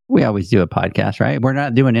 We always do a podcast, right? We're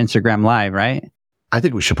not doing Instagram Live, right? I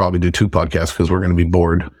think we should probably do 2 podcasts because we're going to be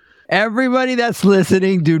bored. Everybody that's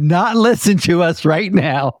listening, do not listen to us right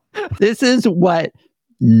now. This is what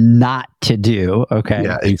not to do, okay?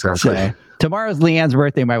 Yeah, exactly. So, tomorrow's Leanne's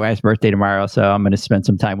birthday, my wife's birthday tomorrow, so I'm going to spend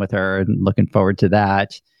some time with her and looking forward to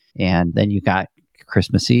that. And then you got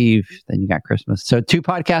Christmas Eve, then you got Christmas. So 2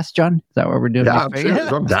 podcasts, John? Is that what we're doing? Yeah,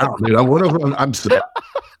 I'm down, dude.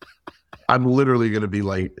 I'm literally going to be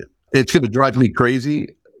like, it's going to drive me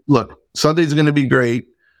crazy. Look, Sunday's going to be great.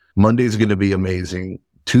 Monday's going to be amazing.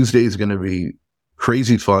 Tuesday's going to be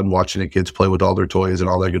crazy fun watching the kids play with all their toys and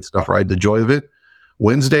all that good stuff, right? The joy of it.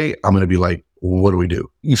 Wednesday, I'm going to be like, what do we do?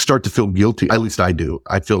 You start to feel guilty. At least I do.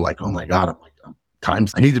 I feel like, oh my God,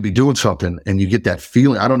 times I need to be doing something. And you get that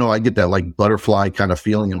feeling. I don't know. I get that like butterfly kind of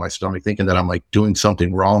feeling in my stomach, thinking that I'm like doing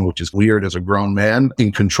something wrong, which is weird as a grown man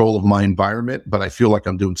in control of my environment. But I feel like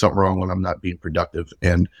I'm doing something wrong when I'm not being productive.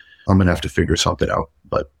 And I'm going to have to figure something out,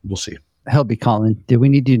 but we'll see. He'll be calling. Do we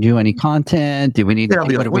need to do any content? Do we need to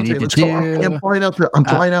what do we need to do? I'm flying out. I'm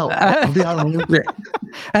flying out. I'll be out on Wednesday.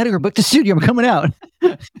 I had to go book the studio. I'm coming out.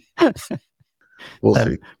 We'll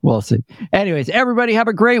see. We'll see. Anyways, everybody have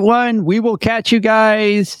a great one. We will catch you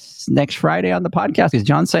guys next Friday on the podcast. Is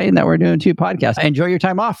John saying that we're doing 2 podcasts? Enjoy your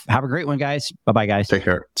time off. Have a great one, guys. Bye-bye, guys. Take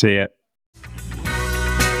care. See ya.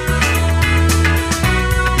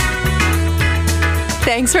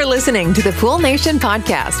 Thanks for listening to the Pool Nation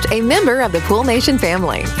podcast, a member of the Pool Nation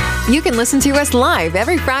family. You can listen to us live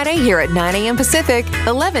every Friday here at 9 a.m. Pacific,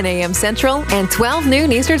 11 a.m. Central, and 12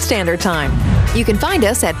 noon Eastern Standard Time. You can find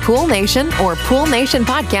us at Pool Nation or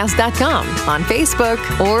PoolNationPodcast.com, on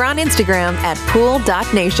Facebook, or on Instagram at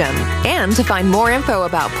pool.nation. And to find more info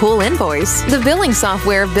about Pool Invoice, the billing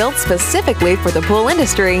software built specifically for the pool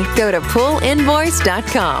industry, go to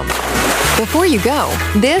poolinvoice.com. Before you go,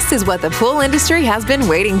 this is what the pool industry has been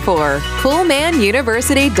waiting for.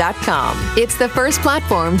 PoolmanUniversity.com. It's the first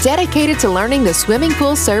platform dedicated to learning the swimming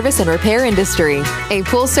pool service and repair industry. A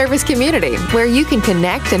pool service community where you can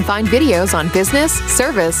connect and find videos on business,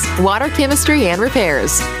 service, water chemistry, and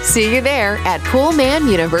repairs. See you there at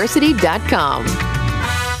PoolmanUniversity.com.